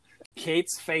characters.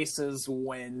 Kate's faces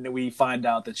when we find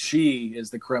out that she is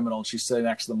the criminal and she's sitting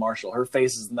next to the marshal, her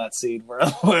faces in that scene were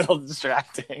a little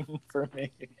distracting for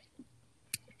me.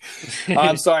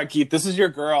 I'm sorry, Keith. This is your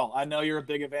girl. I know you're a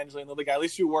big Evangeline Lilly guy. At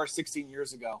least you were 16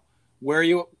 years ago. Where are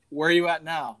you at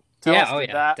now? Tell us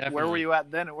definitely. Where were you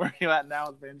at then and where are you at now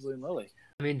with Evangeline Lilly?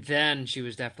 I mean, then she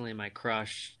was definitely my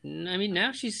crush. I mean,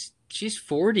 now she's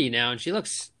 40 now and she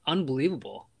looks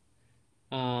unbelievable.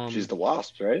 She's the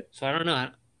Wasp, right? So I don't know.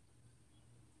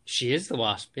 She is the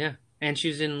Wasp, yeah. And she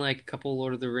was in like a couple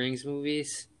Lord of the Rings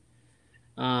movies.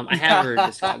 I have her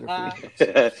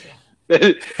discography.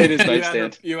 In his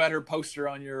nightstand. You had her poster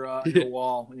on your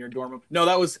wall in your dorm room. No,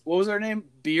 what was her name?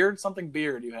 Beard? Something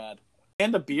Beard you had.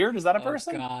 Amanda Beard? Is that a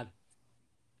person? Oh, God.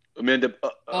 Amanda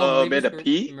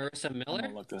P? Marissa I'm Miller?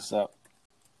 gonna look this up.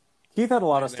 Keith had a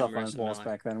lot of Might have stuff been on his Marissa walls Miller.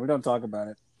 back then. We don't talk about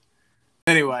it.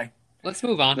 Anyway, Let's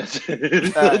move on. Let's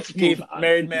Keith, move on.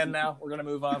 married man now. We're gonna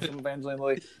move on from Evangeline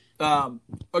Lilly.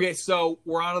 Okay, so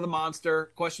we're on to the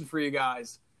monster. Question for you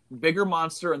guys. Bigger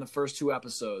monster in the first 2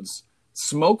 episodes.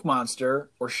 Smoke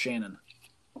Monster or Shannon?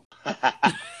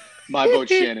 My vote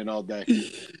Shannon all day.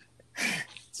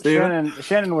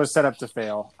 Shannon was set up to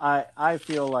fail. I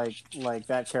feel like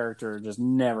that character just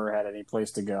never had any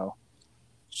place to go.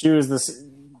 She was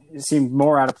seemed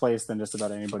more out of place than just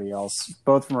about anybody else,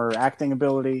 both from her acting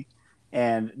ability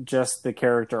and just the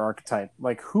character archetype.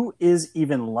 Like, who is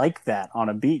even like that on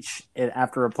a beach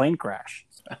after a plane crash?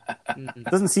 It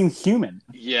doesn't seem human.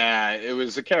 Yeah, it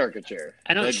was a caricature.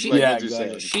 I know Like she- you Yeah, just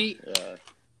exactly. said.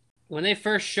 When they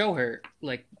first show her,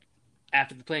 like,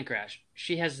 after the plane crash,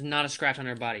 she has not a scratch on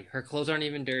her body. Her clothes aren't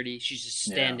even dirty. She's just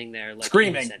standing there, like,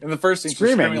 Screaming. innocent. In the first scene, she's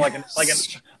Screaming. screaming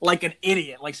like an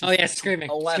idiot. Like she's Oh, yeah, screaming.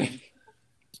 11.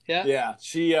 Yeah. Yeah,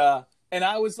 she and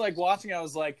I was like watching. I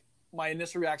was like, my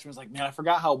initial reaction was like, man, I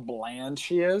forgot how bland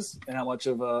she is and how much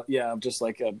of just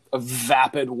like a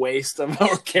vapid waste of her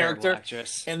Terrible character.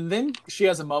 actress. And then she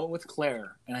has a moment with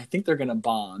Claire, and I think they're gonna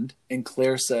bond. And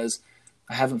Claire says,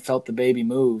 "I haven't felt the baby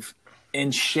move."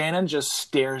 And Shannon just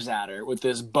stares at her with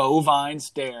this bovine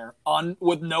stare,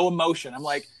 with no emotion. I'm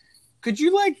like, could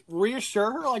you like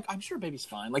reassure her? Like, I'm sure baby's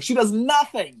fine. Like, she does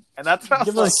nothing, and that's what I was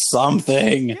Give like, us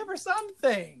something. give her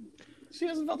something. She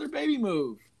hasn't felt her baby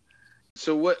move.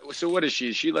 So what is she?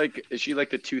 Is she like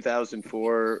the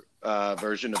 2004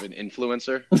 version of an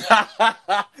influencer?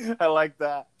 I like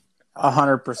that.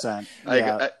 100%.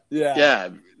 Yeah. Yeah,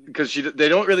 because they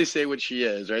don't really say what she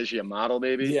is, right? Is she a model,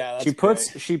 maybe? Yeah, that's she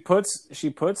great.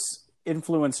 puts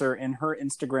influencer in her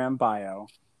Instagram bio,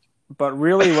 but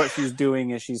really what she's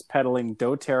doing is she's peddling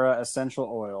doTERRA essential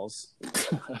oils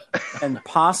and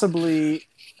possibly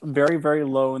very, very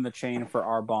low in the chain for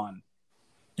Arbonne.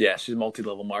 Yeah, she's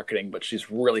multi-level marketing, but she's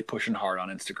really pushing hard on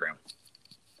Instagram.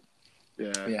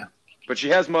 Yeah. But she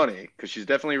has money because she's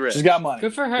definitely rich. She's got money.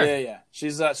 Good for her. Yeah.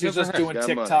 She's for just her. doing Got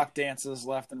TikTok money. dances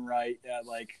left and right at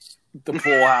like the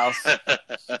pool house.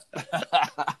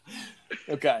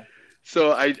 Okay.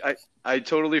 So I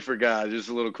totally forgot. Just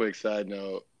a little quick side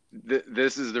note.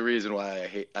 This is the reason why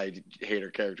I hate her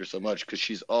character so much, because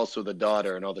she's also the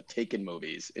daughter in all the Taken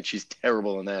movies, and she's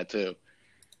terrible in that too.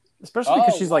 Especially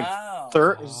because Oh, she's wow.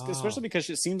 like especially because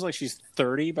it seems like she's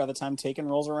 30 by the time Taken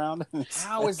rolls around.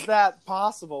 How is that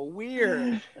possible?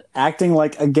 Weird. acting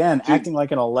like an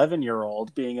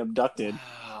 11-year-old being abducted.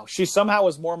 Wow. She somehow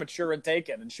was more mature and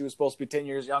Taken, and she was supposed to be 10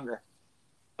 years younger.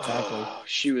 Exactly. Oh,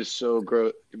 she was so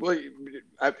gross. Well,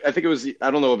 I think it was.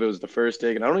 I don't know if it was the first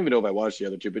Taken. I don't even know if I watched the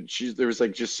other two. But there was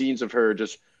like just scenes of her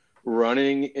just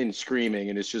running and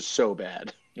screaming, and it's just so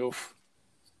bad. Oof.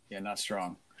 Yeah, not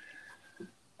strong.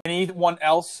 Anyone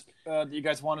else that you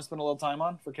guys want to spend a little time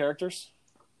on for characters?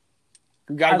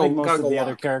 We gotta I think most gotta of the go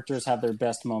other Locke. characters have their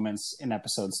best moments in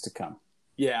episodes to come.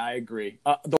 Yeah, I agree.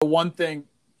 The one thing.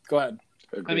 Go ahead.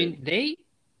 I mean, they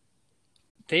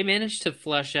managed to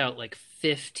flesh out like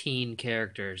 15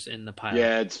 characters in the pilot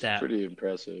yeah, it's that pretty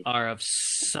impressive. are of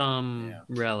some Yeah.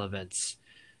 relevance,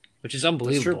 which is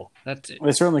unbelievable. That's it.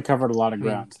 They certainly covered a lot of I mean,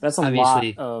 ground. That's a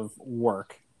obviously- lot of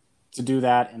work to do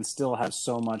that and still have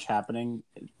so much happening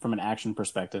from an action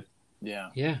perspective. Yeah.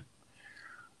 Yeah.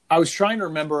 I was trying to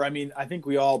remember. I mean, I think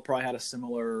we all probably had a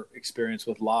similar experience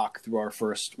with Locke through our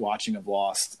first watching of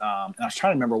Lost. And I was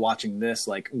trying to remember watching this.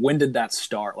 Like, when did that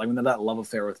start? Like, when did that love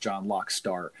affair with John Locke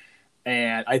start?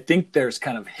 And I think there's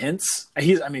kind of hints.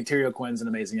 Terry O'Quinn's an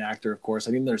amazing actor, of course.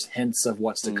 I think there's hints of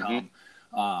what's to come.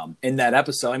 in that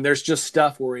episode. And there's just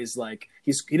stuff where he's like,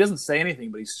 he doesn't say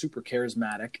anything, but he's super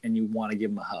charismatic, and you want to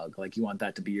give him a hug. Like, you want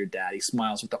that to be your dad. He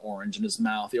smiles with the orange in his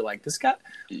mouth. You're like, this guy,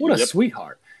 what a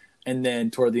sweetheart. And then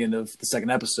toward the end of the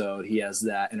second episode, he has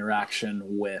that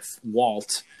interaction with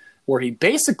Walt, where he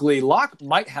basically, Locke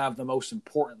might have the most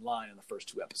important line in the first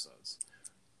 2 episodes.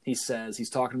 He says, he's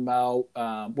talking about,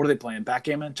 what are they playing?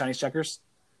 Backgammon? Chinese checkers?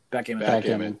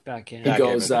 Backgammon.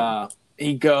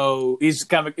 He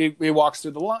walks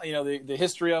through the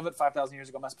history of it, 5,000 years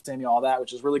ago, Mesopotamia, all that,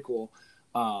 which is really cool.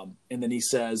 And then he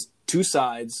says, 2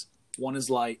 sides, one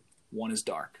is light, one is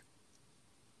dark.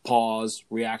 Pause,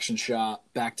 reaction shot,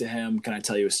 back to him. Can I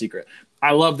tell you a secret?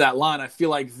 I love that line. I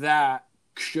feel like that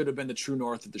should have been the true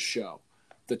north of the show.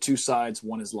 The 2 sides,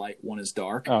 one is light, one is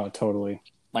dark. Oh, totally.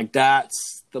 Like,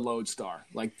 that's the lodestar.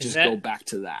 Like, go back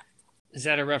to that. Is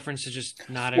that a reference to just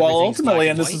not Well, everything's ultimately, black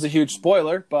and this white? is a huge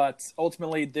spoiler, but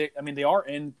ultimately, they are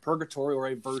in purgatory, or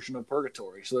a version of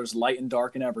purgatory. So there's light and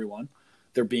dark in everyone.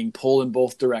 They're being pulled in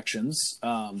both directions.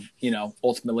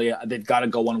 Ultimately, they've got to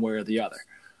go one way or the other.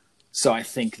 So I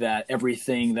think that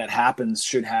everything that happens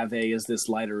should have is this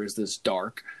light or is this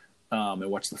dark? And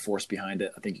what's the force behind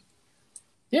it? I think,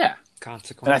 yeah.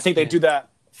 Consequence. And I think they do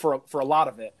that for a lot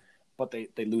of it, but they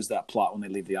lose that plot when they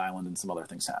leave the island and some other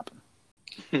things happen.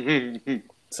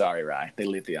 Sorry, Rye. They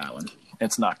leave the island.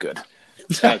 It's not good.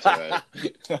 That's all right.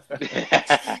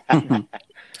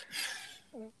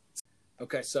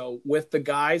 Okay, so with the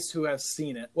guys who have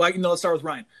seen it, let's start with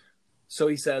Ryan. So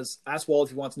he says, ask Walt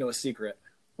if he wants to know a secret.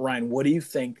 Ryan, what do you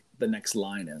think the next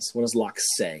line is? What does Locke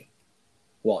say?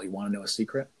 Walt, you want to know a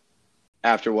secret?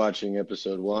 After watching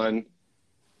episode 1,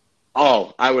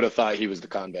 I would have thought he was the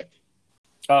convict.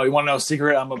 Oh, you want to know a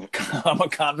secret? I'm a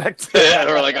convict.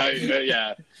 Or like,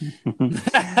 yeah.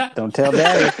 Don't tell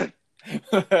Daddy.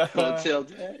 Don't tell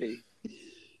Daddy.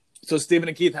 So Stephen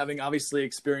and Keith, having obviously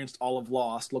experienced all of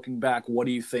Lost, looking back, what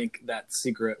do you think that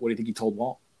secret? What do you think he told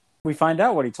Walt? We find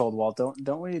out what he told Walt,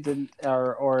 don't we? Did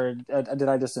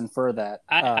I just infer that?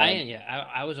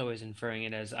 I was always inferring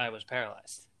it as I was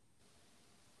paralyzed.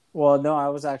 Well, no, I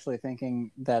was actually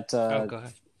thinking that go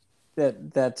ahead.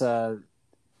 that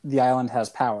the island has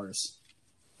powers,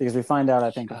 because we find out,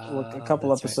 I think, a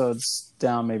couple episodes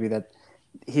down, maybe, that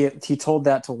he told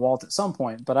that to Walt at some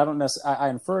point, but I don't necessarily. I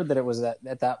inferred that it was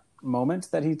at that moment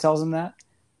that he tells him that.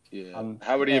 Yeah.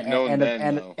 How would he have known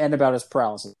then? And about his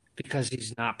paralysis. Because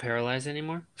he's not paralyzed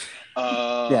anymore?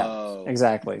 Yeah,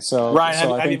 exactly. So,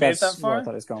 Ryan, I think that's that's that far? where I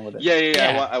thought he was going with it.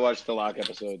 Yeah. I watched the Locke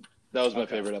episode. That was my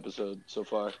favorite episode so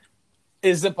far.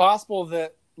 Is it possible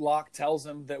that Locke tells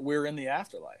him that we're in the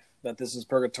afterlife, that this is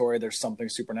purgatory, there's something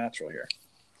supernatural here?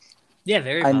 Yeah,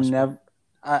 very possible.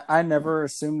 I never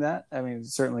assumed that. I mean,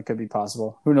 it certainly could be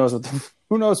possible. Who knows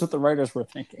what the writers were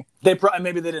thinking?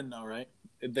 Maybe they didn't know, right?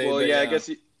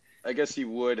 I guess he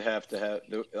would have to have,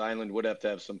 the island would have to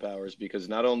have some powers, because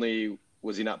not only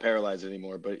was he not paralyzed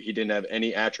anymore, but he didn't have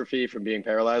any atrophy from being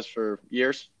paralyzed for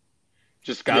years.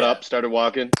 Just got up, started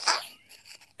walking.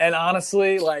 And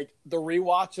honestly, like, the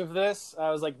rewatch of this,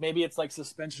 I was like, maybe it's like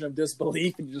suspension of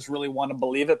disbelief and you just really want to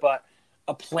believe it, but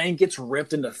a plane gets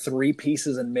ripped into 3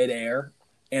 pieces in midair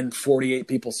and 48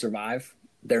 people survive.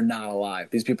 They're not alive.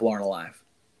 These people aren't alive.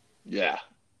 Yeah.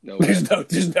 No, there's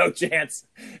no chance.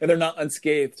 And they're not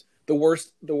unscathed. The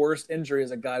worst injury is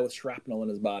a guy with shrapnel in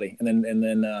his body, and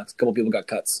then a couple people got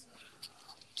cuts.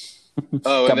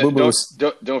 Oh, and then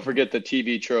don't forget the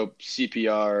TV trope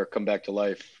CPR, come back to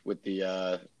life, with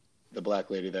the black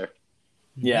lady there.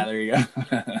 Yeah, there you go.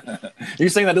 You're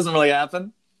saying that doesn't really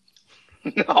happen?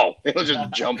 No, it'll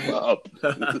just jump up.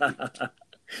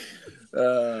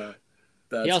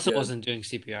 He also wasn't doing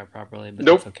CPR properly, but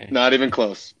nope, that's okay. Not even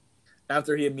close.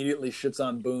 After he immediately shits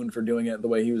on Boone for doing it the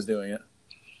way he was doing it.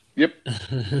 Yep.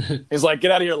 He's like,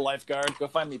 get out of here, lifeguard. Go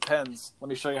find me pens. Let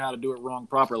me show you how to do it wrong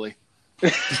properly.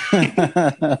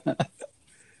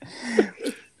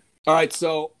 All right,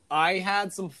 so I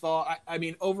had some thought. I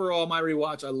mean, overall, my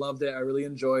rewatch, I loved it. I really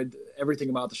enjoyed everything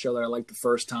about the show that I liked the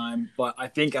first time, but I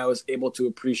think I was able to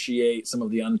appreciate some of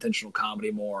the unintentional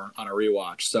comedy more on a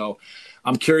rewatch. So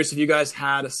I'm curious if you guys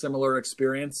had a similar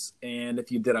experience, and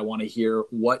if you did, I want to hear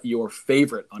what your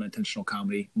favorite unintentional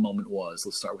comedy moment was.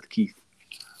 Let's start with Keith.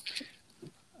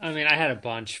 I mean, I had a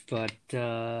bunch, but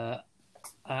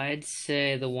I'd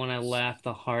say the one I laughed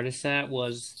the hardest at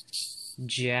was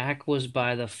Jack was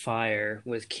by the fire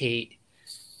with Kate,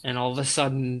 and all of a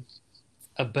sudden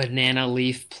a banana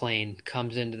leaf plane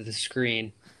comes into the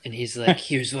screen, and he's like,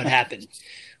 here's what happened.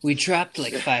 We dropped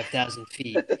like 5,000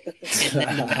 feet, and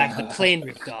then the back of the plane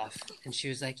ripped off. And she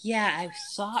was like, yeah, I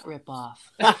saw it rip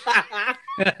off.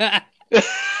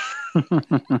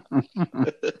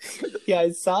 Yeah,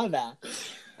 I saw that.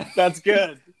 That's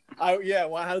good.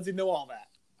 Well, how does he know all that?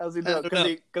 How does he know?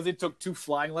 Because he took 2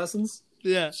 flying lessons.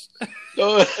 Yeah.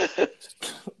 Oh,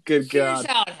 Good Here's God.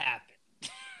 how it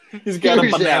happened. He's got a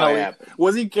Here's how banana it leaf. happened.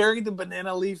 Was he carrying the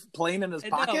banana leaf plane in his No.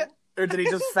 pocket, or did he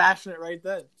just fashion it right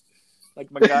then, like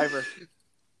MacGyver?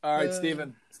 All right,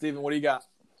 Steven. Steven, what do you got?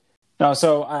 No,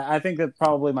 so I think that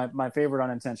probably my favorite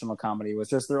unintentional comedy was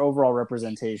just their overall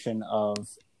representation of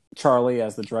Charlie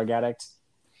as the drug addict.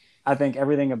 I think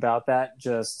everything about that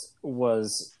just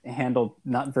was handled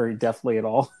not very deftly at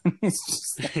all. He's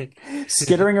just like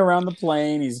skittering around the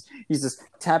plane. He's just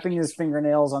tapping his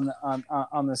fingernails on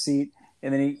the seat,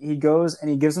 and then he goes and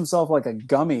he gives himself like a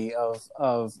gummy of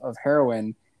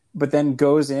heroin, but then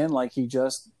goes in like he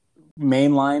just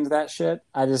mainlined that shit.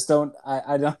 I just don't.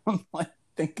 I don't like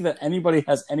think that anybody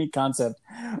has any concept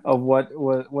of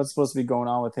what's supposed to be going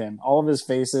on with him. All of his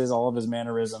faces, all of his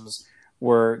mannerisms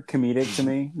were comedic to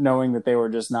me, knowing that they were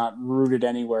just not rooted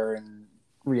anywhere in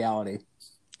reality.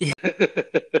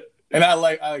 And I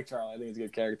like Charlie. I think he's a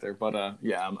good character. But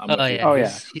yeah, I'm with you. Oh,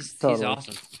 yeah. He's Totally.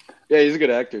 awesome. Yeah, he's a good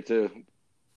actor too.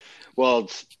 Well,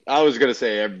 I was gonna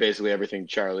say basically everything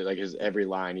Charlie, like every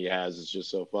line he has is just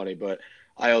so funny. But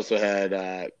I also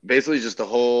had basically just the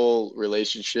whole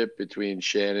relationship between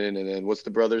Shannon and then what's the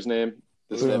brother's name?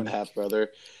 The Boone. half brother.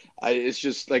 It's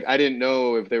just like I didn't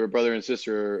know if they were brother and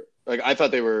sister. Like I thought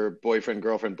they were boyfriend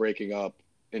girlfriend breaking up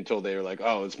until they were like,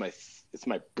 oh, it's my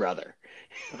brother.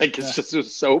 Like it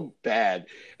was so bad.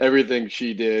 Everything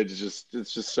she did is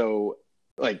it's just so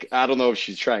like I don't know if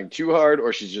she's trying too hard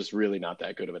or she's just really not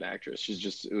that good of an actress.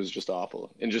 It was just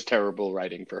awful and just terrible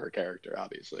writing for her character,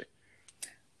 obviously.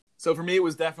 So for me, it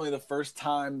was definitely the first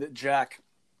time that Jack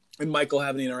and Michael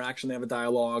have the interaction. They have a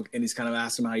dialogue, and he's kind of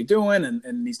asking him how you doing,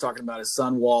 and he's talking about his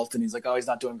son Walt, and he's like, "Oh, he's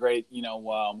not doing great. You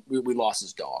know, we lost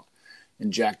his dog."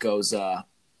 And Jack goes,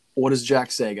 "What does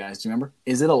Jack say, guys? Do you remember?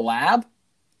 Is it a lab?"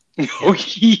 Oh,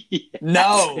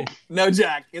 yeah. No,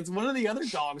 Jack. It's one of the other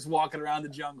dogs walking around the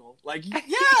jungle. Like, yeah,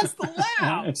 it's the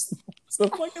lab. It's the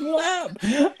fucking lab.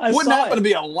 Wouldn't happen to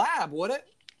be a lab, would it?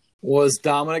 Was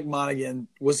Dominic Monaghan?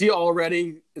 Was he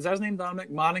already? Is that his name,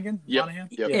 Dominic Monaghan? Yep. Monaghan?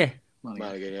 Yep. Yeah.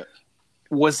 Monaghan, yeah.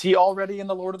 Was he already in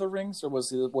the Lord of the Rings, or was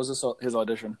this his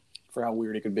audition for how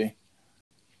weird he could be?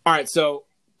 All right, so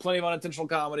plenty of unintentional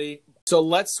comedy. So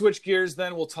let's switch gears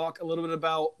then. We'll talk a little bit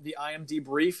about the IMDb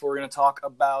brief. We're going to talk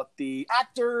about the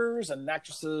actors and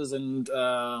actresses and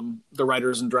the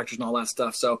writers and directors and all that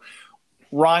stuff. So,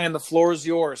 Ryan, the floor is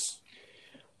yours.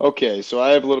 Okay, so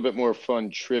I have a little bit more fun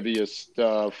trivia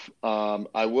stuff.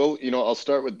 I'll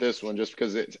start with this one just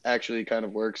because it actually kind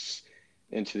of works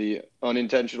into the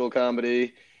unintentional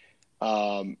comedy.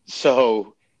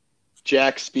 So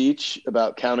Jack's speech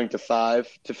about counting to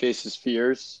 5 to face his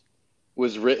fears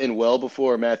was written well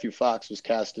before Matthew Fox was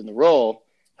cast in the role.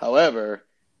 However,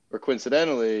 or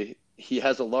coincidentally, he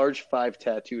has a large 5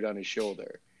 tattooed on his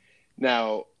shoulder.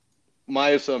 Now,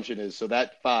 my assumption is, so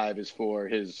that 5 is for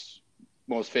his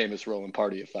most famous role in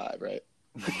Party of 5, right?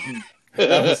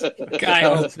 I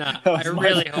hope not. I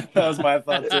really hope That was my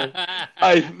thought, too.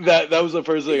 That was the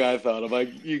first thing I thought. I'm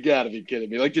like, you gotta be kidding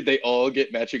me. Like, did they all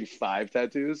get matching 5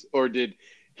 tattoos? Or did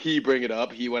he bring it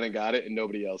up, he went and got it, and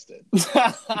nobody else did?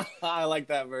 I like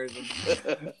that version.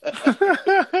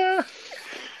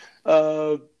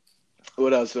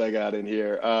 What else do I got in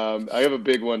here? I have a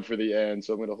big one for the end,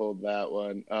 so I'm going to hold that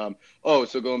one.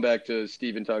 So going back to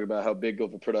Steven talking about how big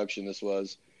of a production this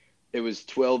was, it was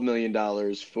 $12 million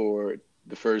for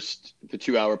the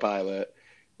 2-hour pilot,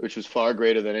 which was far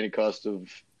greater than any cost of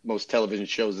most television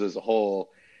shows as a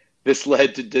whole. This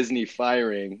led to Disney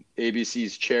firing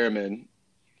ABC's chairman,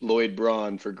 Lloyd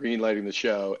Braun, for greenlighting the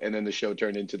show, and then the show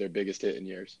turned into their biggest hit in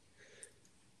years.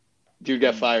 Dude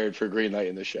got fired for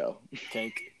greenlighting the show.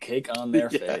 Cake on their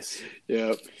face.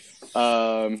 Yep.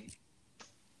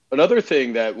 Another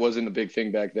thing that wasn't a big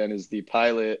thing back then is the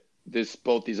pilot.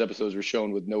 Both these episodes were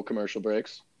shown with no commercial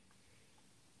breaks.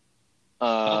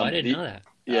 I didn't know that.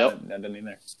 Yep. I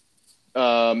didn't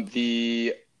either.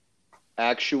 The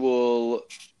actual,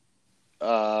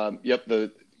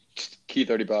 the Keith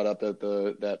already brought up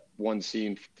that one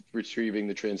scene retrieving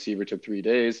the transceiver took 3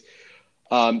 days.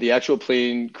 The actual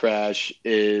plane crash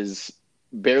is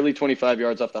barely 25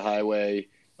 yards off the highway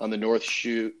on the north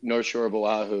shore of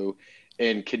Oahu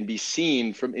and can be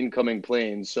seen from incoming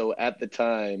planes. So at the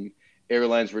time,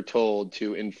 airlines were told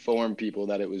to inform people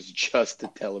that it was just a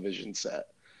television set.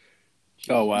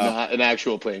 Oh, wow. Not an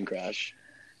actual plane crash.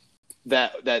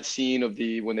 That scene of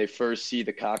when they first see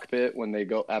the cockpit when they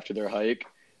go after their hike,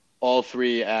 all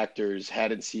three actors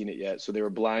hadn't seen it yet, so they were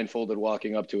blindfolded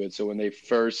walking up to it. So when they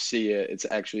first see it, it's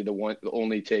actually the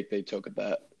only take they took at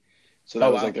that. So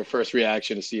that was like their first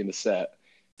reaction to seeing the set.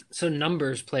 So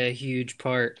numbers play a huge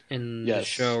part in the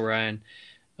show, Ryan.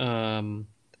 And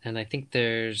I think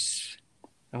there's,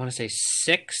 I want to say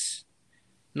 6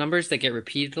 numbers that get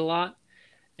repeated a lot.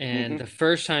 And the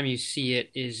first time you see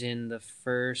it is in the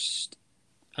first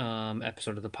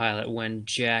episode of the pilot when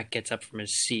Jack gets up from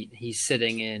his seat. He's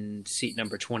sitting in seat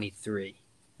number 23,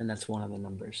 and that's one of the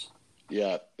numbers.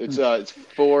 Yeah, it's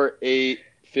 4, 8,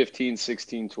 15,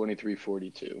 16, 23,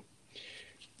 42.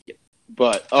 Yep.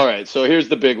 But all right, so here's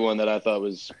the big one that I thought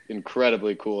was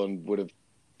incredibly cool and would have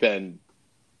been,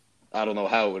 I don't know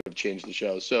how it would have changed the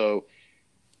show. So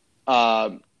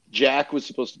Jack was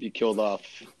supposed to be killed off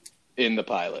in the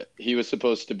pilot. He was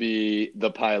supposed to be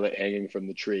the pilot hanging from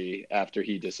the tree after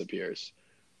he disappears.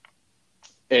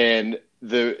 And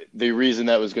the reason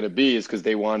that was going to be is because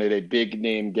they wanted a big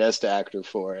name guest actor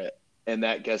for it. And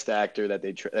that guest actor that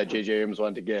that J.J. Abrams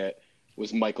wanted to get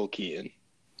was Michael Keaton.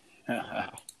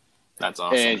 That's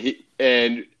awesome.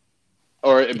 But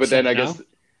then I guess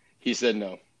he said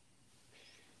no.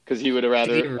 Because he would have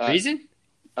rather. Did he give a reason?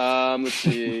 Let's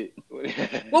see.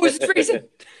 What was the reason?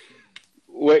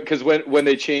 Because when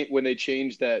they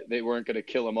changed that they weren't going to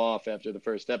kill him off after the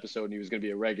first episode and he was going to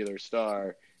be a regular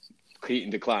star, Keaton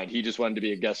declined. He just wanted to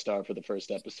be a guest star for the first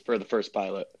episode, for the first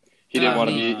pilot. He didn't want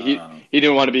to be he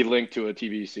didn't want to be linked to a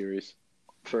TV series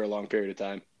for a long period of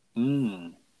time.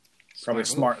 Probably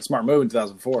smart move in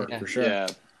 2004 for sure.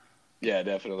 Yeah,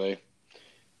 definitely.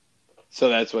 So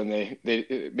that's when they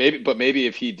maybe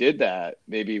if he did that,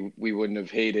 maybe we wouldn't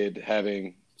have hated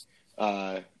having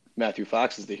Matthew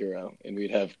Fox as the hero, and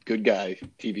we'd have good guy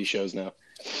TV shows now.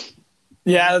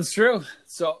 Yeah, that's true.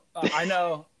 So I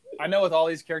know with all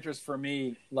these characters, for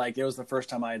me, like it was the first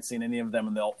time I had seen any of them,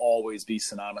 and they'll always be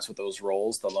synonymous with those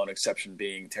roles. The lone exception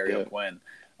being Terry O'Quinn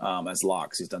as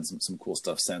Locke. He's done some cool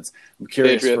stuff since. I'm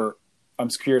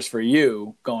curious for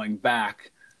you going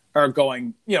back or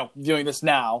going, doing this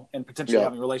now and potentially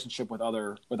having a relationship with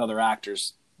other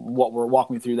actors. Walk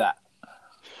me through that.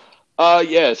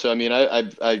 So I mean,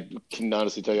 I can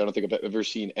honestly tell you, I don't think I've ever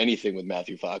seen anything with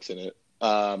Matthew Fox in it.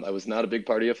 I was not a big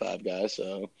Party of Five guy,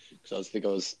 because I think I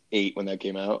was 8 when that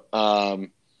came out.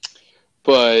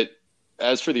 But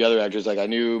as for the other actors, like I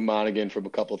knew Monaghan from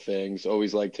a couple things,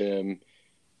 always liked him.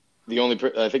 I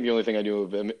think the only thing I knew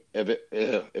of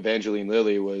Evangeline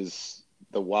Lilly was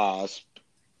the Wasp.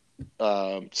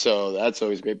 So that's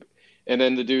always great. And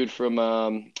then the dude from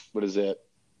what is it?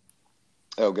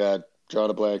 Oh God. Drawing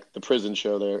a blank. The prison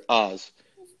show there, Oz.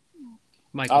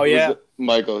 Michael. Oh yeah,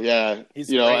 Michael. Yeah, he's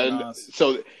great in Oz.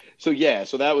 So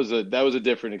that was a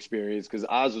different experience because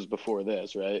Oz was before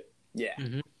this, right? Yeah.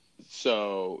 Mm-hmm.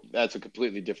 So that's a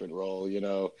completely different role,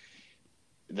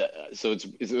 So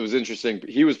it was interesting.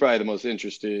 He was probably the most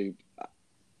interesting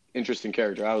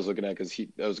character I was looking at because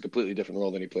that was a completely different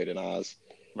role than he played in Oz.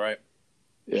 Right.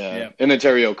 Yeah. And then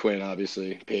Terry O'Quinn,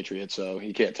 obviously, Patriot, so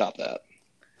he can't top that.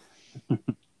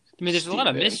 I mean, there's a lot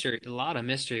of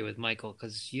mystery with Michael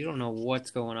because you don't know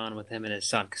what's going on with him and his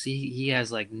son because he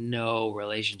has like no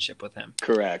relationship with him.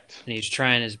 Correct. And he's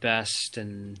trying his best,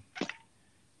 and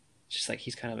just like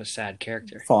he's kind of a sad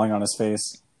character, falling on his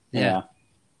face. Yeah.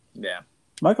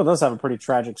 Michael does have a pretty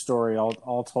tragic story,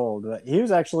 all told. He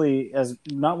was actually as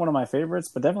not one of my favorites,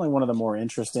 but definitely one of the more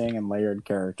interesting and layered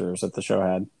characters that the show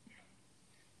had.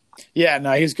 Yeah,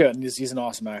 no, he's good. He's an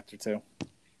awesome actor too.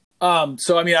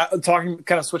 So, I mean,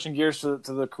 switching gears to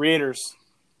the creators,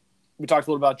 we talked a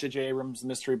little about J.J. Abrams'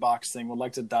 mystery box thing. Would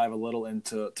like to dive a little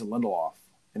into Lindelof.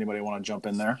 Anybody want to jump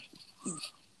in there?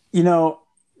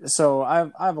 So I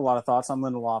have a lot of thoughts on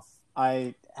Lindelof.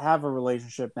 I have a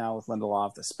relationship now with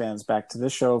Lindelof that spans back to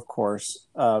this show, of course,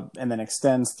 and then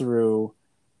extends through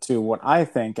to what I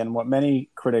think and what many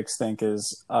critics think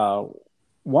is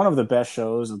one of the best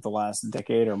shows of the last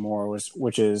decade or more,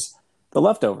 which is The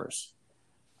Leftovers.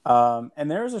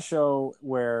 And there's a show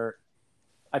where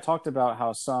I talked about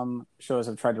how some shows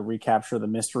have tried to recapture the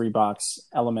mystery box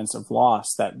elements of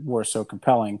Lost that were so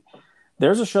compelling.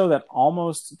 There's a show that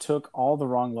almost took all the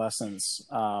wrong lessons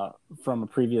from a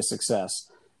previous success.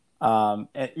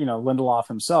 Lindelof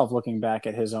himself, looking back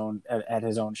at his own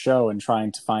show and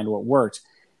trying to find what worked,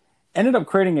 ended up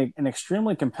creating an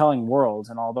extremely compelling world.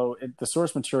 And although the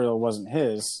source material wasn't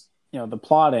his, the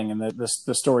plotting and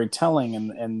the storytelling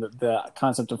and the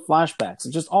concept of flashbacks,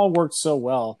 it just all worked so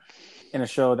well in a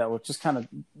show that was just kind of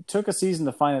took a season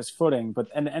to find its footing,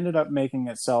 and ended up making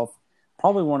itself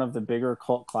probably one of the bigger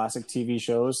cult classic TV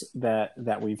shows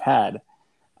that we've had,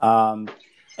 and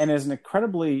is an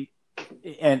incredibly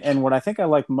And what I think I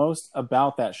like most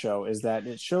about that show is that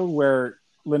it showed where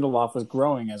Lindelof was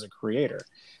growing as a creator.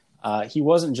 He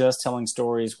wasn't just telling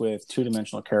stories with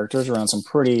two-dimensional characters around some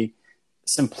pretty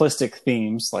simplistic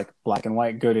themes like black and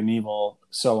white, good and evil,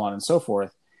 so on and so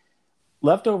forth.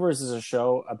 Leftovers is a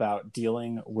show about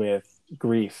dealing with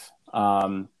grief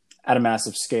at a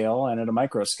massive scale and at a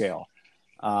micro scale.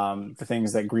 The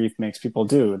things that grief makes people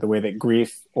do, the way that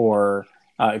grief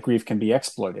can be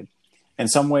exploited. In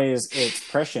some ways, it's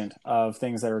prescient of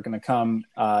things that are going to come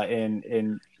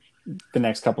in the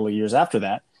next couple of years after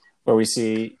that, where we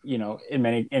see, in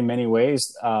many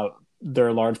ways, there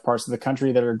are large parts of the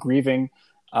country that are grieving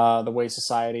the way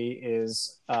society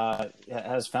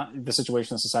has found the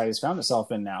situation that society has found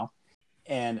itself in now.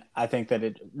 And I think that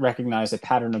it recognized a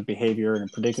pattern of behavior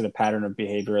and predicted a pattern of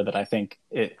behavior that I think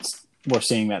we're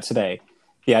seeing that today.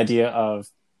 The idea of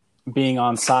being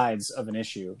on sides of an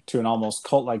issue to an almost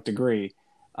cult-like degree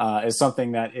is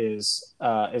something that is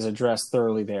addressed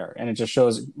thoroughly there. And it just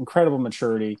shows incredible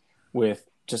maturity with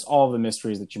just all of the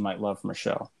mysteries that you might love from a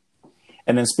show.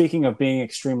 And then speaking of being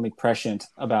extremely prescient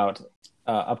about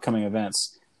upcoming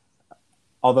events,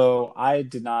 although I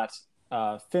did not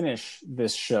finish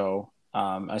this show,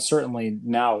 I certainly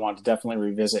now want to definitely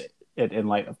revisit it in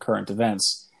light of current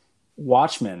events.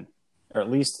 Watchmen, or at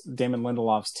least Damon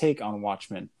Lindelof's take on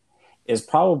Watchmen, is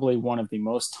probably one of the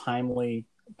most timely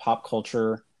pop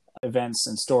culture events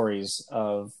and stories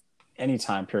of any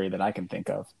time period that I can think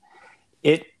of.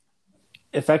 It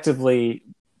effectively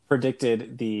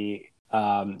predicted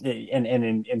and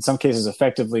in some cases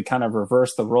effectively kind of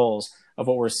reversed the roles of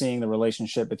what we're seeing the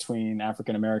relationship between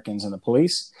African Americans and the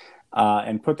police,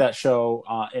 and put that show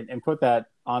and put that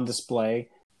on display.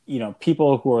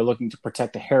 People who are looking to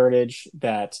protect a heritage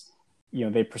that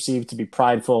they perceive to be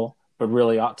prideful, but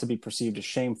really ought to be perceived as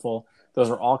shameful. Those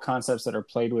are all concepts that are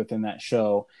played within that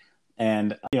show.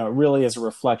 And, it really is a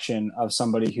reflection of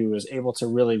somebody who is able to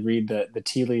really read the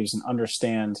tea leaves and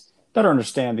better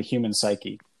understand the human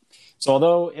psyche. So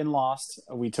although in Lost,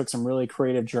 we took some really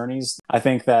creative journeys, I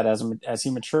think that as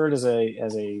he matured as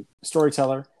a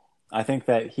storyteller, I think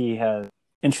that he has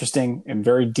interesting and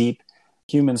very deep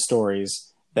human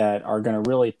stories that are going to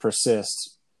really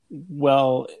persist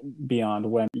well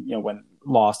beyond when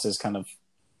Lost is kind of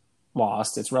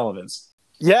lost its relevance.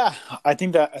 Yeah, I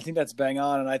think that's bang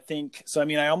on, and I think so. I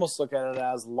mean, I almost look at it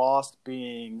as Lost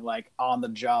being like on the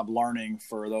job learning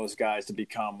for those guys to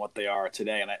become what they are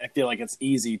today, and I feel like it's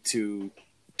easy to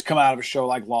come out of a show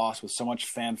like Lost with so much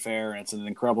fanfare, and it's an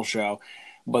incredible show,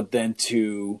 but then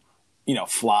to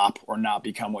flop or not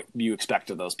become what you expect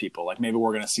of those people. Like maybe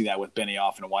we're going to see that with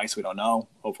Benioff and Weiss. We don't know.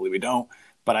 Hopefully, we don't.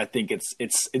 But I think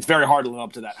it's very hard to live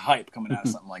up to that hype coming out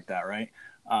of something like that, right?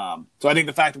 So I think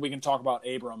the fact that we can talk about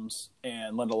Abrams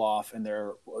and Lindelof and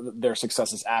their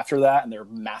successes after that and their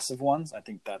massive ones, I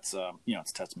think that's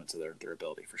it's a testament to their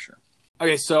ability for sure.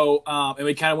 Okay, so and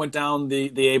we kind of went down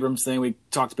the Abrams thing. We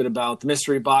talked a bit about the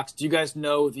mystery box. Do you guys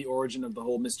know the origin of the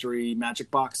whole mystery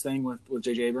magic box thing with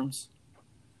J.J. Abrams?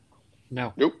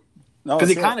 No. Nope. Because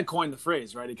he kind of coined the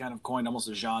phrase, right? He kind of coined almost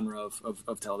a genre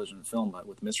of television and film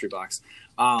with mystery box.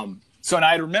 So, and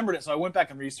I had remembered it, so I went back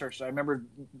and researched it. I remembered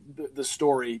the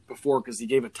story before because he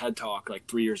gave a TED Talk like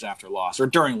 3 years after Lost, or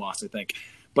during Lost, I think.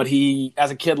 But he,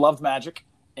 as a kid, loved magic,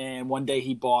 and one day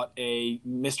he bought a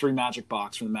mystery magic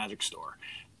box from the magic store.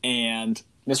 And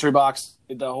mystery box,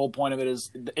 the whole point of it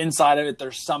is, inside of it,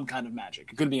 there's some kind of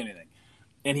magic. It could be anything.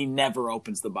 And he never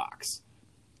opens the box.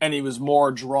 And he was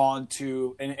more drawn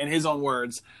to, in his own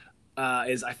words,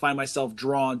 is I find myself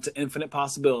drawn to infinite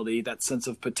possibility, that sense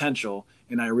of potential,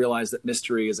 and I realize that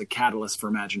mystery is a catalyst for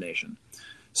imagination.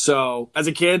 So, as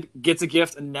a kid, gets a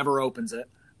gift and never opens it,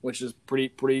 which is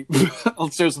pretty. I'll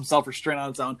show some self-restraint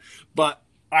on its own. But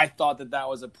I thought that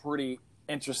was a pretty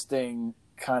interesting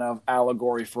kind of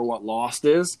allegory for what Lost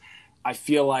is. I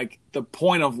feel like the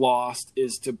point of Lost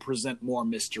is to present more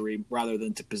mystery rather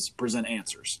than to present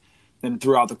answers. And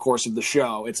throughout the course of the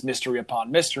show, it's mystery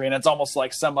upon mystery. And it's almost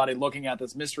like somebody looking at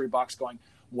this mystery box going,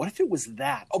 what if it was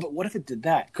that? Oh, but what if it did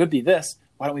that? Could be this.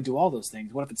 Why don't we do all those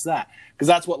things? What if it's that? Because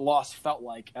that's what Lost felt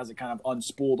like as it kind of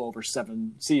unspooled over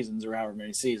 7 seasons or however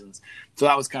many seasons. So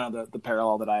that was kind of the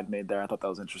parallel that I had made there. I thought that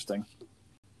was interesting.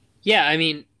 Yeah, I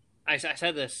mean, I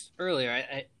said this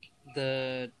earlier.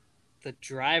 The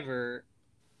driver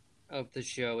of the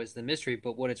show is the mystery,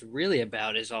 but what it's really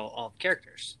about is all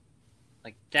characters.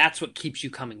 Like, that's what keeps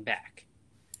you coming back.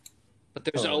 But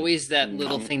there's always that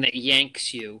little thing that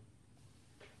yanks you.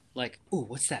 Like, ooh,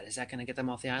 what's that? Is that going to get them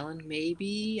off the island?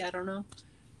 Maybe, I don't know.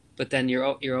 But then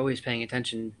you're always paying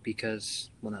attention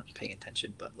because, well, not paying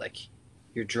attention, but like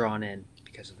you're drawn in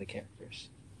because of the characters.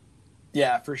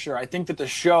 Yeah, for sure. I think that the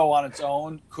show on its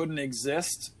own couldn't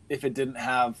exist if it didn't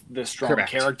have the strong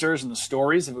Correct. characters and the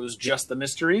stories. If it was just the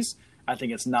mysteries, I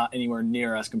think it's not anywhere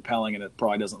near as compelling, and it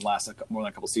probably doesn't last more than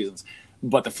a couple seasons.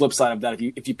 But the flip side of that,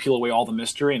 if you peel away all the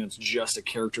mystery and it's just a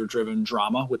character-driven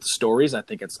drama with the stories, I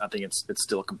think it's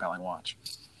still a compelling watch.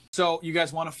 So you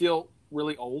guys want to feel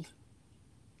really old?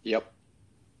 Yep.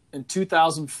 In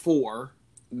 2004,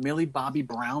 Millie Bobby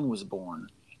Brown was born.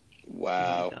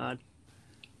 Wow. Oh my God.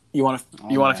 You want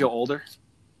to feel older?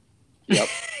 Yep.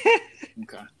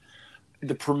 Okay.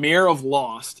 The premiere of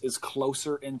Lost is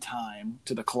closer in time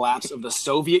to the collapse of the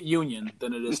Soviet Union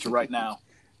than it is to right now.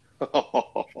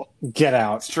 Get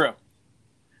out. It's true.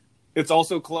 It's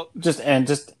also close.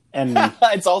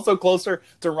 It's also closer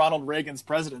to Ronald Reagan's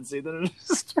presidency than it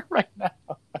is to right now.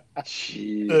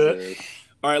 Jesus.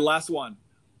 All right, last one.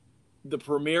 The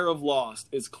premiere of Lost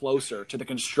is closer to the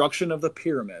construction of the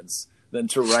pyramids than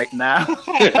to right now.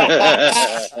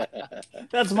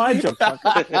 That's my joke.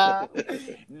 Tucker.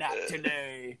 Not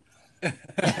today.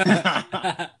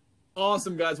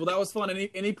 Awesome, guys. Well, that was fun.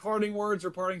 Any parting words or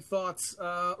parting thoughts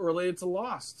related to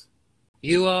Lost?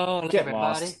 You all, Get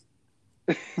everybody. lost.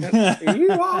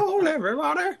 You all,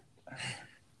 everybody.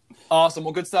 Awesome.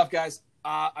 Well, good stuff, guys.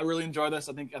 I really enjoyed this.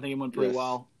 I think it went pretty Yes.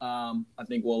 well. I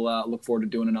think we'll look forward to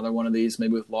doing another one of these,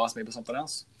 maybe with Lost, maybe something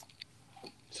else.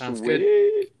 Sounds good.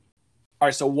 Sweet. All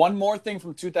right, so one more thing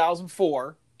from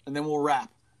 2004, and then we'll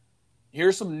wrap.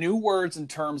 Here's some new words and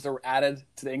terms that were added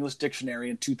to the English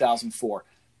dictionary in 2004.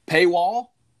 Paywall,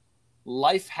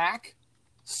 life hack,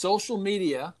 social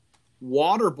media,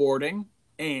 waterboarding,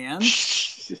 and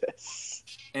Yes.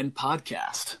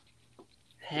 podcast.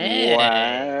 Hey.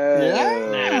 Wow.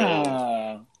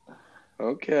 Yeah.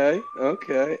 Okay.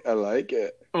 I like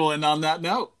it. Well, and on that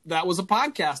note, that was a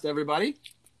podcast, everybody.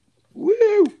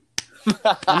 Woo!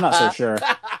 I'm not so sure.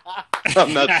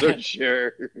 I'm not so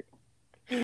sure.